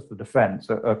have, as the defence,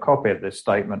 a copy of this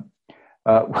statement.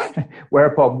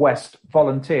 Whereupon West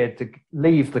volunteered to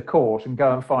leave the court and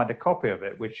go and find a copy of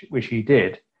it, which he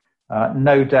did,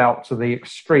 no doubt to the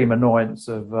extreme annoyance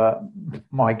of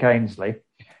Mike Ainsley.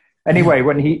 Anyway,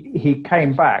 when he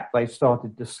came back, they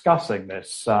started discussing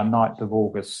this 9th of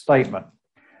August statement.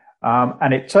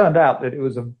 And it turned out that it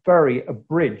was a very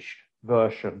abridged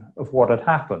version of what had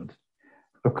happened,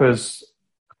 because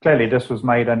clearly this was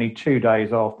made only 2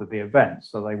 days after the event,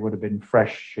 so they would have been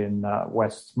fresh in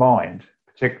West's mind,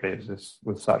 particularly as this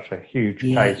was such a huge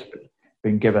case,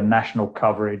 being given national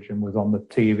coverage and was on the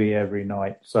TV every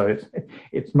night. So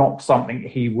it's not something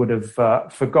he would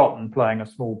have forgotten playing a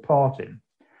small part in.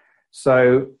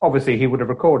 So obviously he would have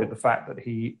recorded the fact that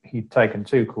he'd taken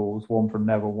 2 calls, one from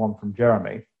Neville, one from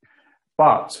Jeremy.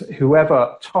 But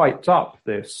whoever typed up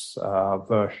this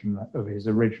version of his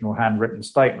original handwritten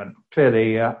statement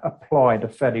clearly applied a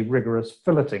fairly rigorous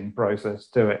filleting process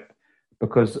to it,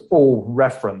 because all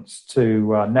reference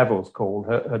to Neville's call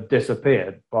had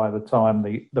disappeared by the time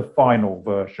the final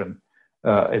version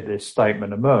of this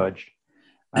statement emerged.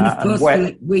 And of course,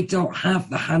 Philip, we don't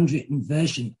have the handwritten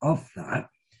version of that.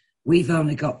 We've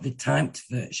only got the typed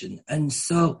version. And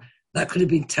so that could have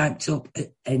been typed up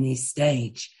at any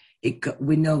stage.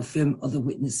 We know from other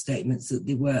witness statements that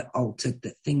they were altered,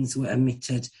 that things were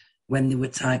omitted when they were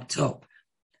typed up.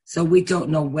 So we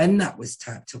don't know when that was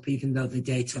typed up, even though the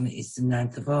date on it is the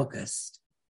 9th of August.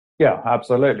 Yeah,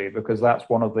 absolutely, because that's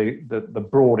one of the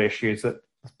broad issues that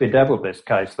bedeviled this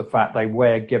case, the fact they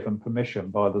were given permission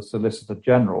by the Solicitor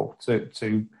General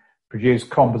to produce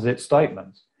composite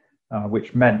statements,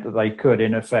 which meant that they could,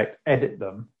 in effect, edit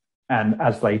them, and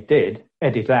as they did,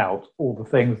 edit out all the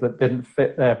things that didn't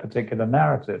fit their particular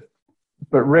narrative.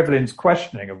 But Rivlin's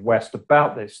questioning of West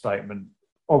about this statement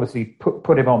obviously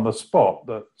put him on the spot,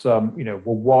 that,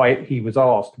 why he was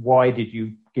asked, why did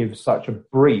you give such a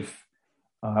brief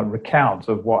recount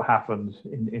of what happened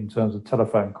in terms of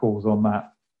telephone calls on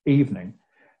that evening?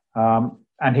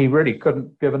 And he really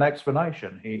couldn't give an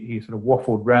explanation. He sort of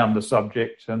waffled round the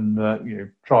subject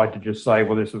and tried to just say,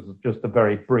 well, this was just a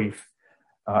very brief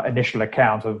initial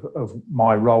account of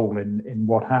my role in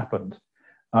what happened.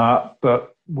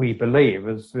 But we believe,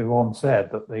 as Yvonne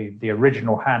said, that the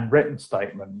original handwritten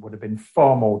statement would have been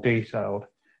far more detailed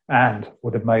and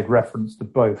would have made reference to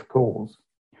both calls.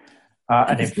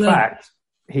 And in fact,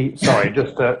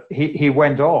 he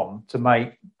went on to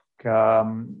make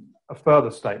a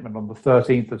further statement on the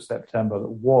 13th of September that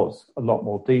was a lot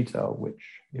more detailed, which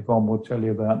Yvonne will tell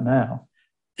you about now.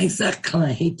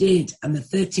 Exactly, he did. And the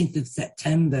 13th of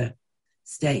September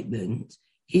statement,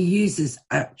 he uses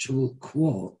actual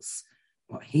quotes,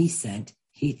 what he said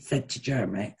to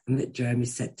Jeremy, and that Jeremy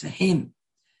said to him.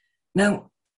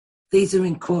 Now, these are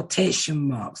in quotation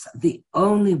marks. The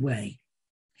only way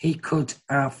he could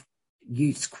have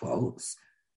used quotes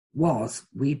was,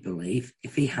 we believe,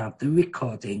 if he had the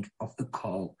recording of the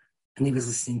call and he was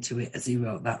listening to it as he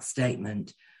wrote that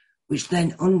statement, which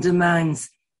then undermines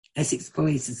Essex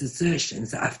Police's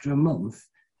assertions that after a month,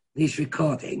 these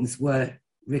recordings were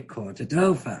recorded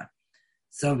over.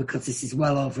 So, because this is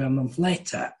well over a month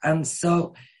later. And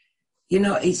so,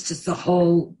 it's just the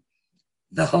whole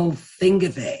thing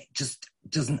of it just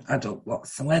doesn't add up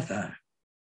whatsoever.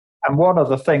 And one of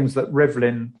the things that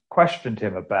Rivlin questioned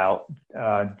him about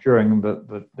during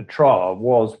the trial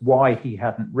was why he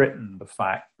hadn't written the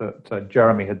fact that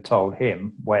Jeremy had told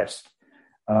him, West,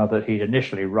 that he'd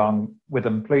initially rung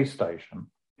Witham Police Station.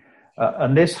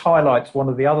 And this highlights one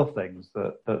of the other things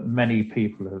that many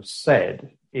people have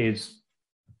said is,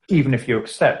 even if you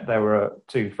accept there were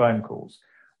 2 phone calls,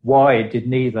 why did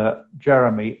neither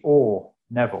Jeremy or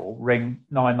Neville ring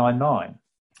 999?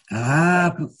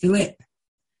 But Philip,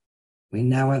 we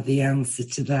now have the answer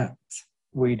to that.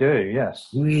 We do, yes.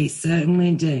 We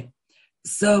certainly do.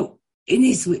 So, in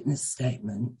his witness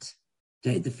statement,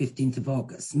 dated the 15th of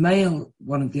August, Mail,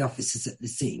 one of the officers at the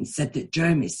scene, said that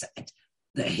Jeremy said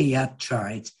that he had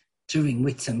tried to ring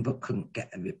Witham but couldn't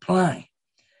get a reply.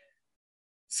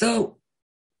 So,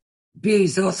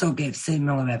 Bewes also gave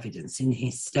similar evidence in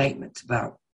his statement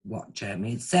about what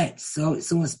Jeremy had said. So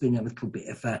it's almost been a little bit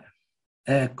of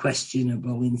a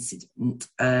questionable incident.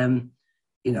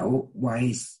 Why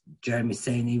is Jeremy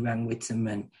saying he rang Witham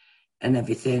and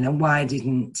everything? And why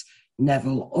didn't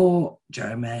Neville or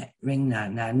Jeremy ring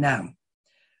 999?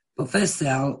 But firstly,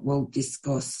 we'll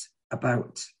discuss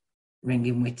about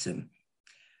ringing Witham.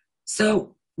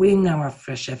 So we now have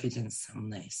fresh evidence on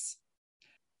this.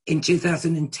 In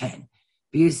 2010,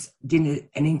 Bewes did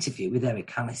an interview with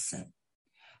Eric Allison.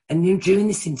 And during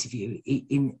this interview,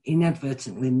 he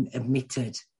inadvertently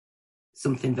admitted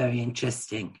something very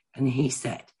interesting. And he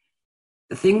said,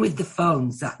 the thing with the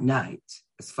phones that night,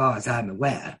 as far as I'm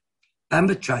aware,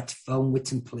 Bamber tried to phone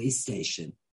Witham Police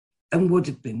Station and would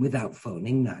have been without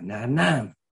phoning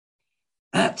 999.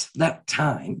 At that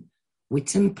time,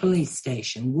 Witham Police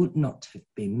Station would not have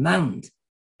been manned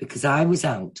because I was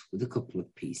out with a couple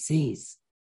of PCs.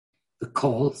 The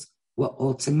calls were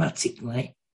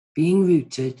automatically being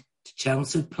routed to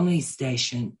Chelmsford Police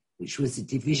Station, which was a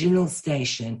divisional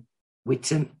station,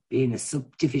 Witham being a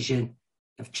subdivision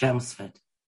of Chelmsford.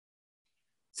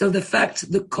 So the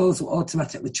fact that calls were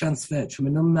automatically transferred from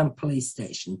an unmanned police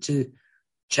station to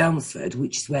Chelmsford,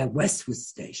 which is where West was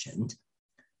stationed,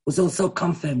 was also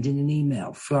confirmed in an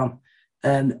email from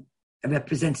a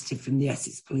representative from the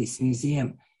Essex Police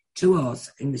Museum to us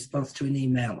in response to an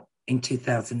email in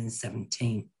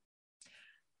 2017.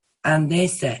 And they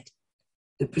said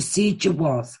the procedure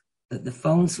was that the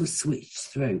phones were switched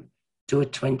through to a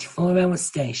 24-hour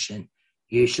station,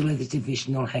 usually the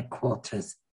divisional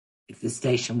headquarters, if the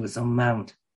station was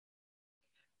unmanned.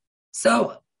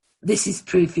 So this is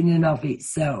proof in and of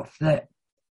itself that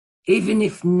even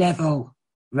if Neville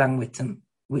rang Witham,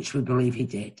 which we believe he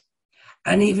did,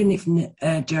 and even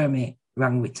if Jeremy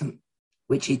rang Witham,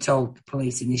 which he told the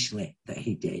police initially that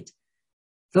he did,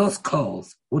 those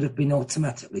calls would have been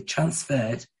automatically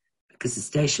transferred because the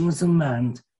station was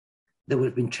unmanned. They would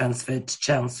have been transferred to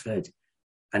Chelmsford.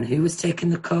 And who was taking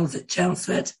the calls at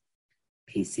Chelmsford?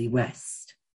 PC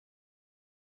West.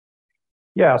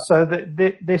 Yeah, so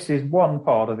this is one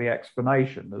part of the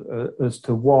explanation as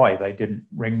to why they didn't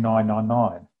ring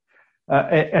 999.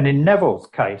 And in Neville's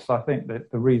case, I think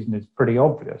that the reason is pretty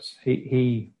obvious.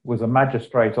 He was a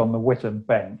magistrate on the Witham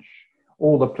bench.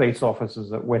 All the police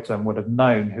officers at Witham would have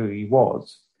known who he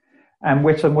was. And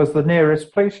Witham was the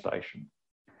nearest police station.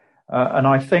 And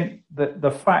I think that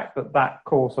the fact that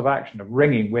course of action of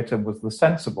ringing Witham was the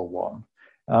sensible one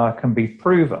can be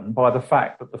proven by the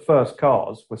fact that the first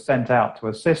cars were sent out to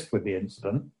assist with the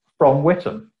incident from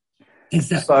Witham.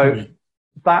 Exactly. So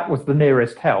that was the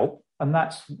nearest help. And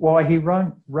that's why he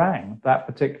rang that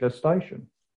particular station.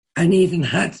 And even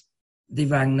had they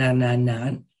rang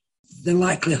 999, the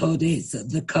likelihood is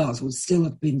that the cars would still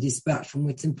have been dispatched from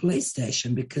Witham Police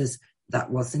Station because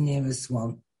that was the nearest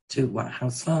one to White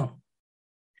House Farm.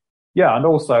 Yeah, and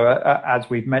also, as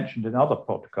we've mentioned in other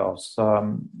podcasts,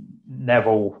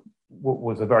 Neville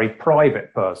was a very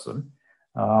private person.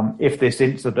 If this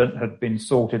incident had been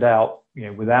sorted out,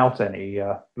 without any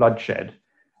bloodshed,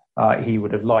 he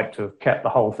would have liked to have kept the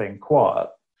whole thing quiet.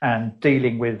 And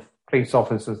dealing with police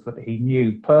officers that he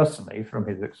knew personally from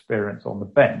his experience on the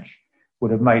bench,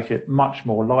 would have made it much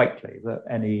more likely that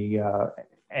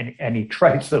any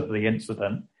trace of the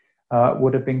incident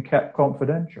would have been kept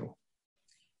confidential.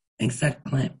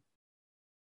 Exactly.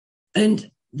 And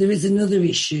there is another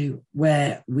issue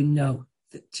where we know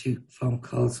that 2 phone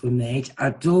calls were made. I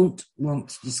don't want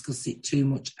to discuss it too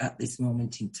much at this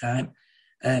moment in time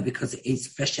because it is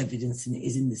fresh evidence and it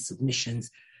is in the submissions.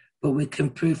 But we can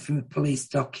prove from a police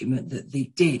document that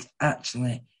they did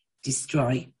actually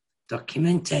destroy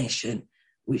documentation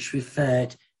which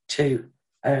referred to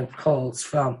calls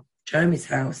from Jeremy's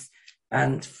house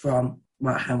and from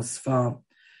White House Farm.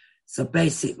 So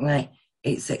basically,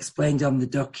 it's explained on the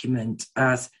document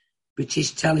as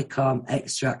British Telecom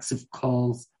extracts of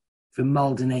calls from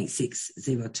Malden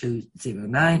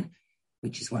 860209,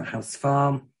 which is White House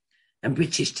Farm, and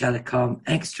British Telecom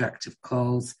extract of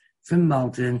calls from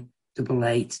Malden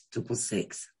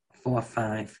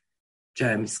 886645,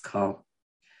 Jeremy's call.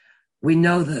 We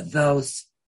know that those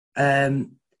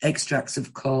extracts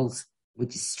of calls were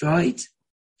destroyed,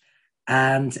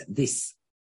 and this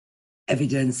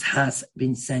evidence has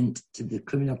been sent to the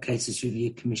Criminal Cases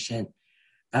Review Commission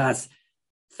as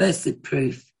further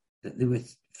proof that there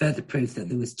was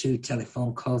 2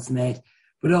 telephone calls made,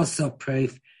 but also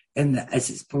proof in that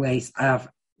Essex Police have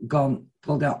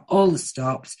pulled out all the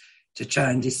stops to try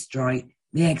and destroy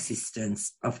the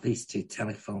existence of these 2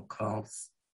 telephone calls.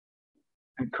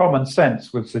 And common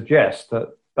sense would suggest that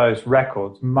those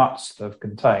records must have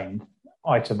contained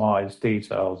itemised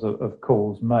details of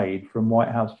calls made from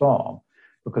White House Farm,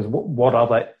 because what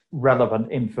other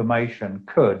relevant information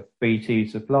could BT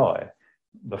supply?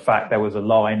 The fact there was a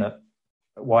line at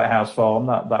White House Farm,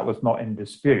 that was not in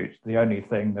dispute. The only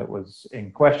thing that was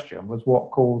in question was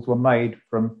what calls were made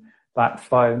from that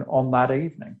phone on that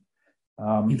evening.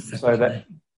 Exactly. So that,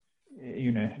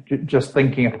 just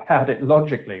thinking about it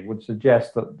logically would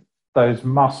suggest that those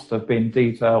must have been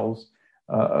details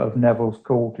of Neville's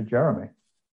call to Jeremy.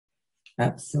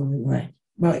 Absolutely.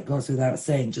 Well, it goes without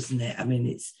saying, doesn't it? I mean,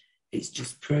 it's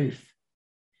just proof.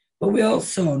 But we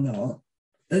also know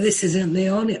that this isn't the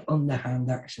only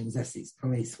underhand actions Essex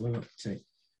Police were up to,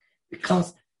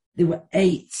 because there were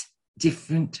 8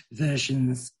 different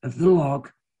versions of the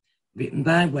log written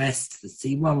by West, the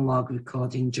C1 log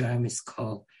recording Jeremy's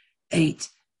call. 8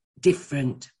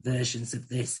 different versions of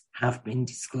this have been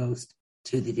disclosed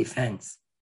to the defence.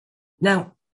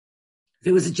 Now, if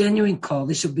it was a genuine call,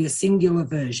 there should be a singular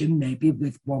version, maybe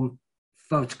with 1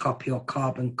 photocopy or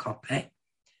carbon copy.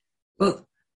 But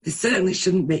there certainly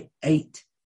shouldn't be 8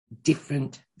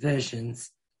 different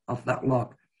versions of that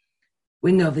log.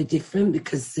 We know they're different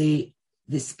because the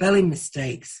spelling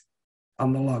mistakes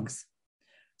on the logs.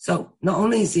 So not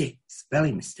only is it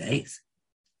spelling mistakes,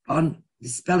 but on the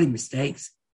spelling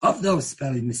mistakes of those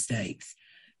spelling mistakes.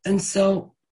 And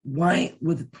so why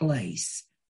were the police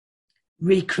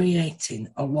recreating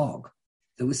a log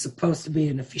that was supposed to be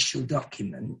an official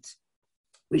document,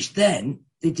 which then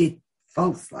they did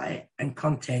falsely and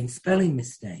contained spelling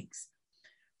mistakes?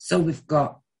 So we've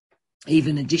got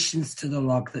even additions to the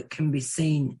log that can be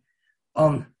seen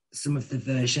on some of the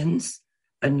versions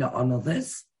and not on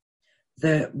others.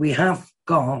 We have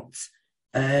got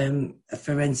a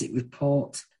forensic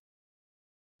report.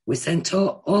 We sent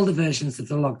all the versions of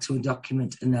the log to a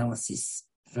document analysis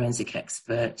forensic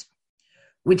expert.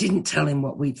 We didn't tell him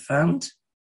what we'd found.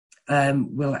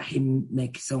 We'll let him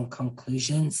make his own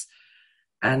conclusions.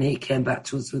 And he came back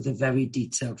to us with a very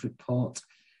detailed report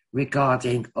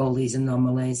regarding all these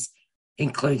anomalies,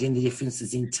 including the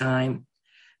differences in time,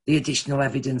 the additional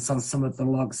evidence on some of the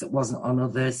logs that wasn't on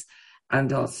others,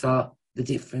 and also the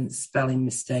different spelling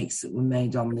mistakes that were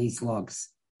made on these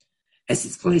logs.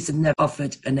 Essex Police have never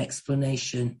offered an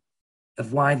explanation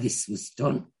of why this was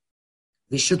done.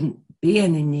 There shouldn't be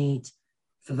any need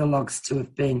for the logs to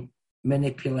have been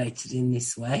manipulated in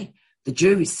this way. The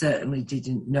jury certainly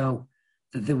didn't know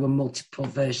that there were multiple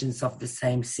versions of the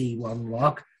same C1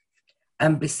 log.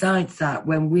 And besides that,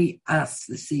 when we asked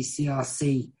the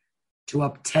CCRC to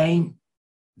obtain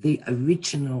the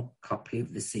original copy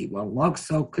of the C1 log,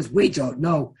 so because we don't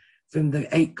know from the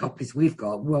 8 copies we've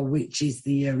got, well, which is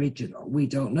the original? We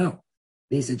don't know.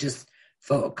 These are just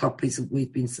photocopies that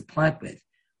we've been supplied with.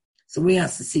 So we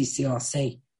asked the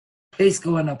CCRC, please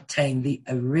go and obtain the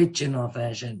original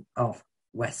version of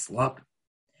West's log.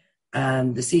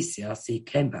 And the CCRC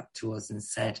came back to us and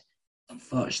said,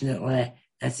 unfortunately,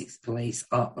 Essex Police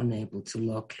are unable to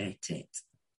locate it.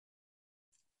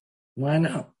 Why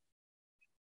not?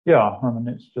 Yeah, I mean,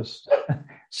 it's just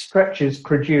stretches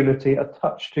credulity a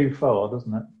touch too far,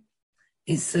 doesn't it?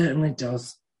 It certainly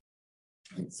does.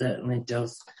 It certainly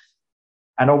does.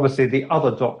 And obviously the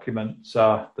other document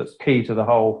that's key to the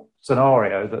whole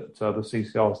scenario that the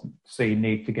CCRC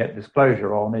need to get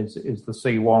disclosure on is the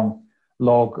C1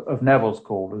 log of Neville's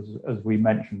call, as we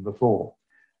mentioned before.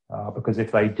 Because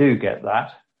if they do get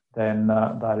that, then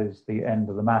that is the end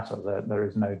of the matter. There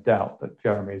is no doubt that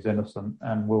Jeremy is innocent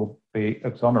and will be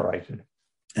exonerated.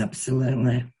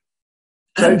 Absolutely.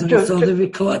 So and also the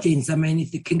recordings. I mean,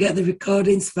 if you can get the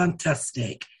recordings,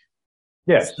 fantastic.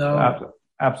 Yes,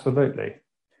 absolutely.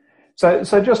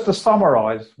 So just to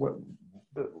summarise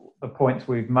the points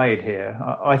we've made here,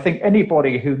 I think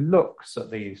anybody who looks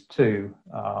at these two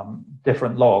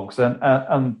different logs, and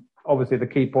obviously the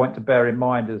key point to bear in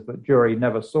mind is that jury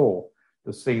never saw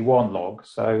the C1 log,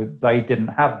 so they didn't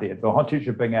have the advantage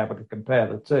of being able to compare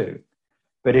the two.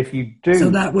 But if you do, so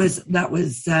that was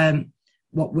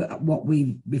what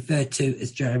we refer to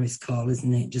as Jeremy's call,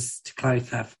 isn't it? Just to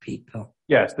clarify for people.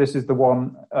 Yes, this is the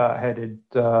one headed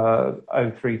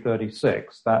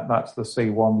 0336. That's the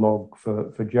C1 log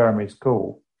for Jeremy's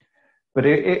call. But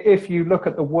if you look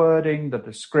at the wording, the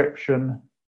description,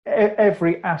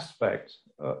 every aspect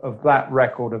of that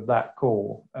record of that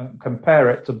call and compare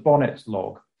it to Bonnet's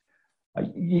log,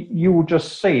 you will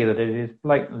just see that it is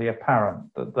blatantly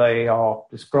apparent that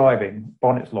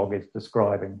Bonnet's log is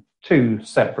describing two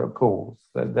separate calls.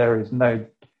 That there is no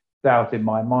doubt in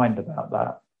my mind about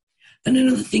that. And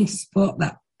another thing to support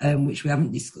that, which we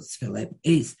haven't discussed, Philip,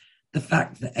 is the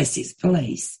fact that Essex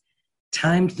Police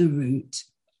timed the route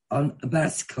on a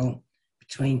bicycle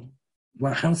between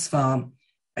White House Farm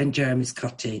and Jeremy's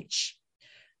cottage.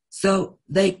 So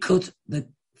the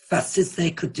fastest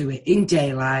they could do it in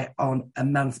daylight on a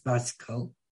man's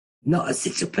bicycle, not a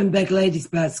sit-up-and-beg lady's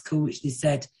bicycle, which they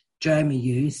said Jeremy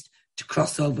used to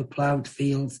cross over ploughed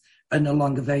fields and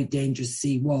along a very dangerous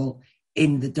sea wall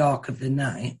in the dark of the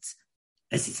night.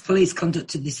 Essex Police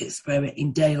conducted this experiment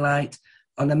in daylight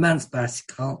on a man's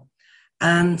bicycle,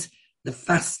 and the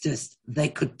fastest they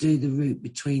could do the route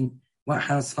between White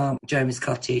House Farm and Jeremy's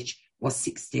cottage was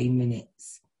 16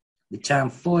 minutes. They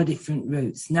timed 4 different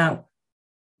routes. Now,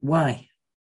 why?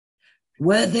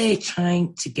 Were they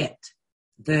trying to get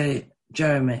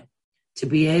Jeremy to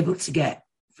be able to get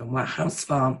from White House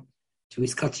Farm to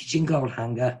his cottage in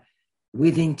Goldhanger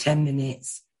within 10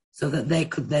 minutes so that they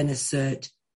could then assert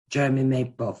Jeremy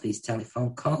made both these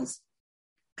telephone calls?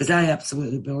 Because I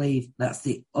absolutely believe that's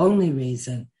the only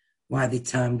reason why they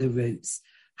timed the routes.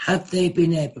 Had they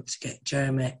been able to get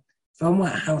Jeremy from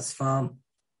White House Farm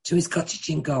to his cottage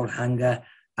in Goldhanger,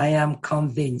 I am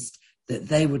convinced that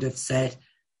they would have said,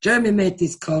 Jeremy made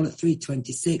this call at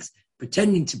 3:26,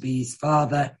 pretending to be his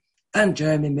father, and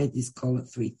Jeremy made this call at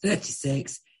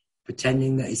 3:36,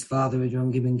 pretending that his father had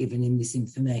rung him and given him this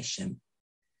information.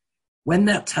 When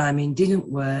that timing didn't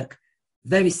work,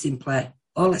 very simply,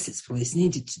 all Essex Police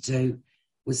needed to do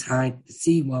was hide the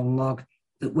C1 log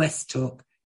that West took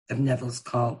of Neville's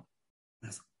call.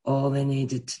 That's all they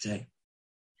needed to do.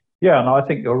 Yeah, and I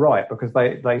think you're right, because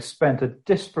they spent a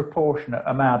disproportionate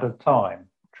amount of time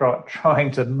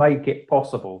trying to make it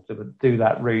possible to do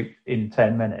that route in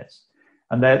 10 minutes.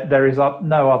 And there is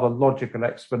no other logical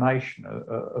explanation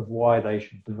of why they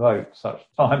should devote such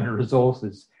time and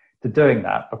resources to doing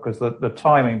that, because the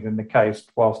timings in the case,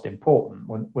 whilst important,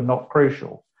 were not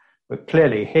crucial. But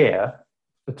clearly here,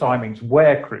 the timings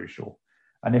were crucial.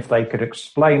 And if they could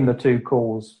explain the two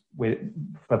calls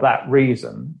for that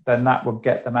reason, then that would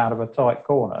get them out of a tight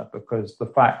corner, because the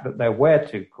fact that there were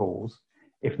two calls,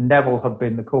 if Neville had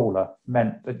been the caller,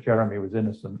 meant that Jeremy was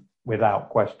innocent without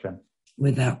question.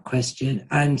 Without question.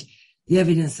 And the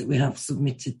evidence that we have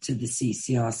submitted to the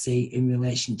CCRC in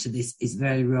relation to this is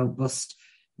very robust,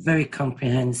 very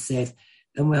comprehensive,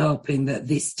 and we're hoping that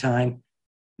this time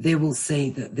they will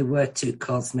see that there were two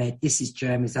calls made. This is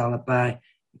Jeremy's alibi.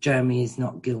 Jeremy is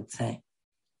not guilty.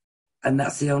 And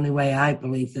that's the only way I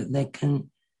believe that they can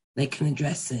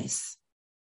address this.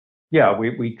 Yeah,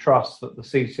 we trust that the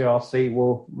CCRC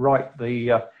will write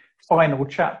the final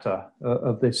chapter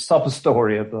of this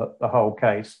sub-story of the whole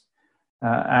case,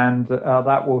 and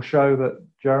that will show that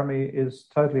Jeremy is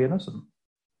totally innocent.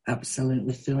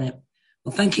 Absolutely, Philip.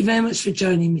 Well, thank you very much for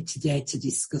joining me today to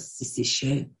discuss this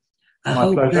issue. I My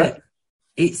hope pleasure. that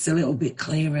it's a little bit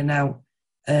clearer now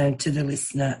to the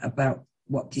listener about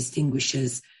what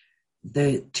distinguishes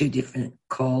the two different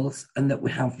calls, and that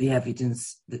we have the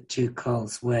evidence that two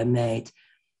calls were made.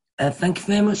 Thank you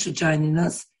very much for joining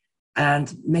us,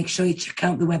 and make sure you check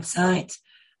out the website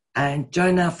and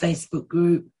join our Facebook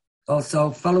group. Also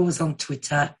follow us on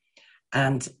Twitter,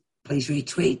 and please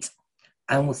retweet,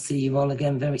 and we'll see you all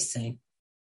again very soon.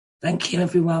 Thank you,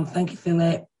 everyone. Thank you,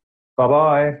 Philip.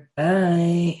 Bye-bye.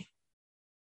 Bye.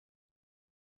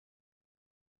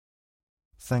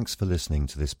 Thanks for listening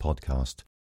to this podcast.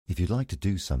 If you'd like to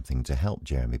do something to help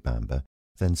Jeremy Bamber,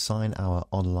 then sign our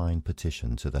online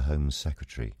petition to the Home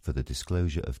Secretary for the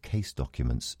disclosure of case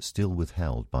documents still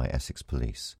withheld by Essex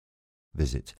Police.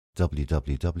 Visit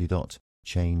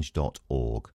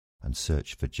www.change.org and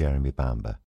search for Jeremy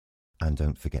Bamber. And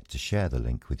don't forget to share the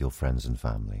link with your friends and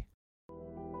family.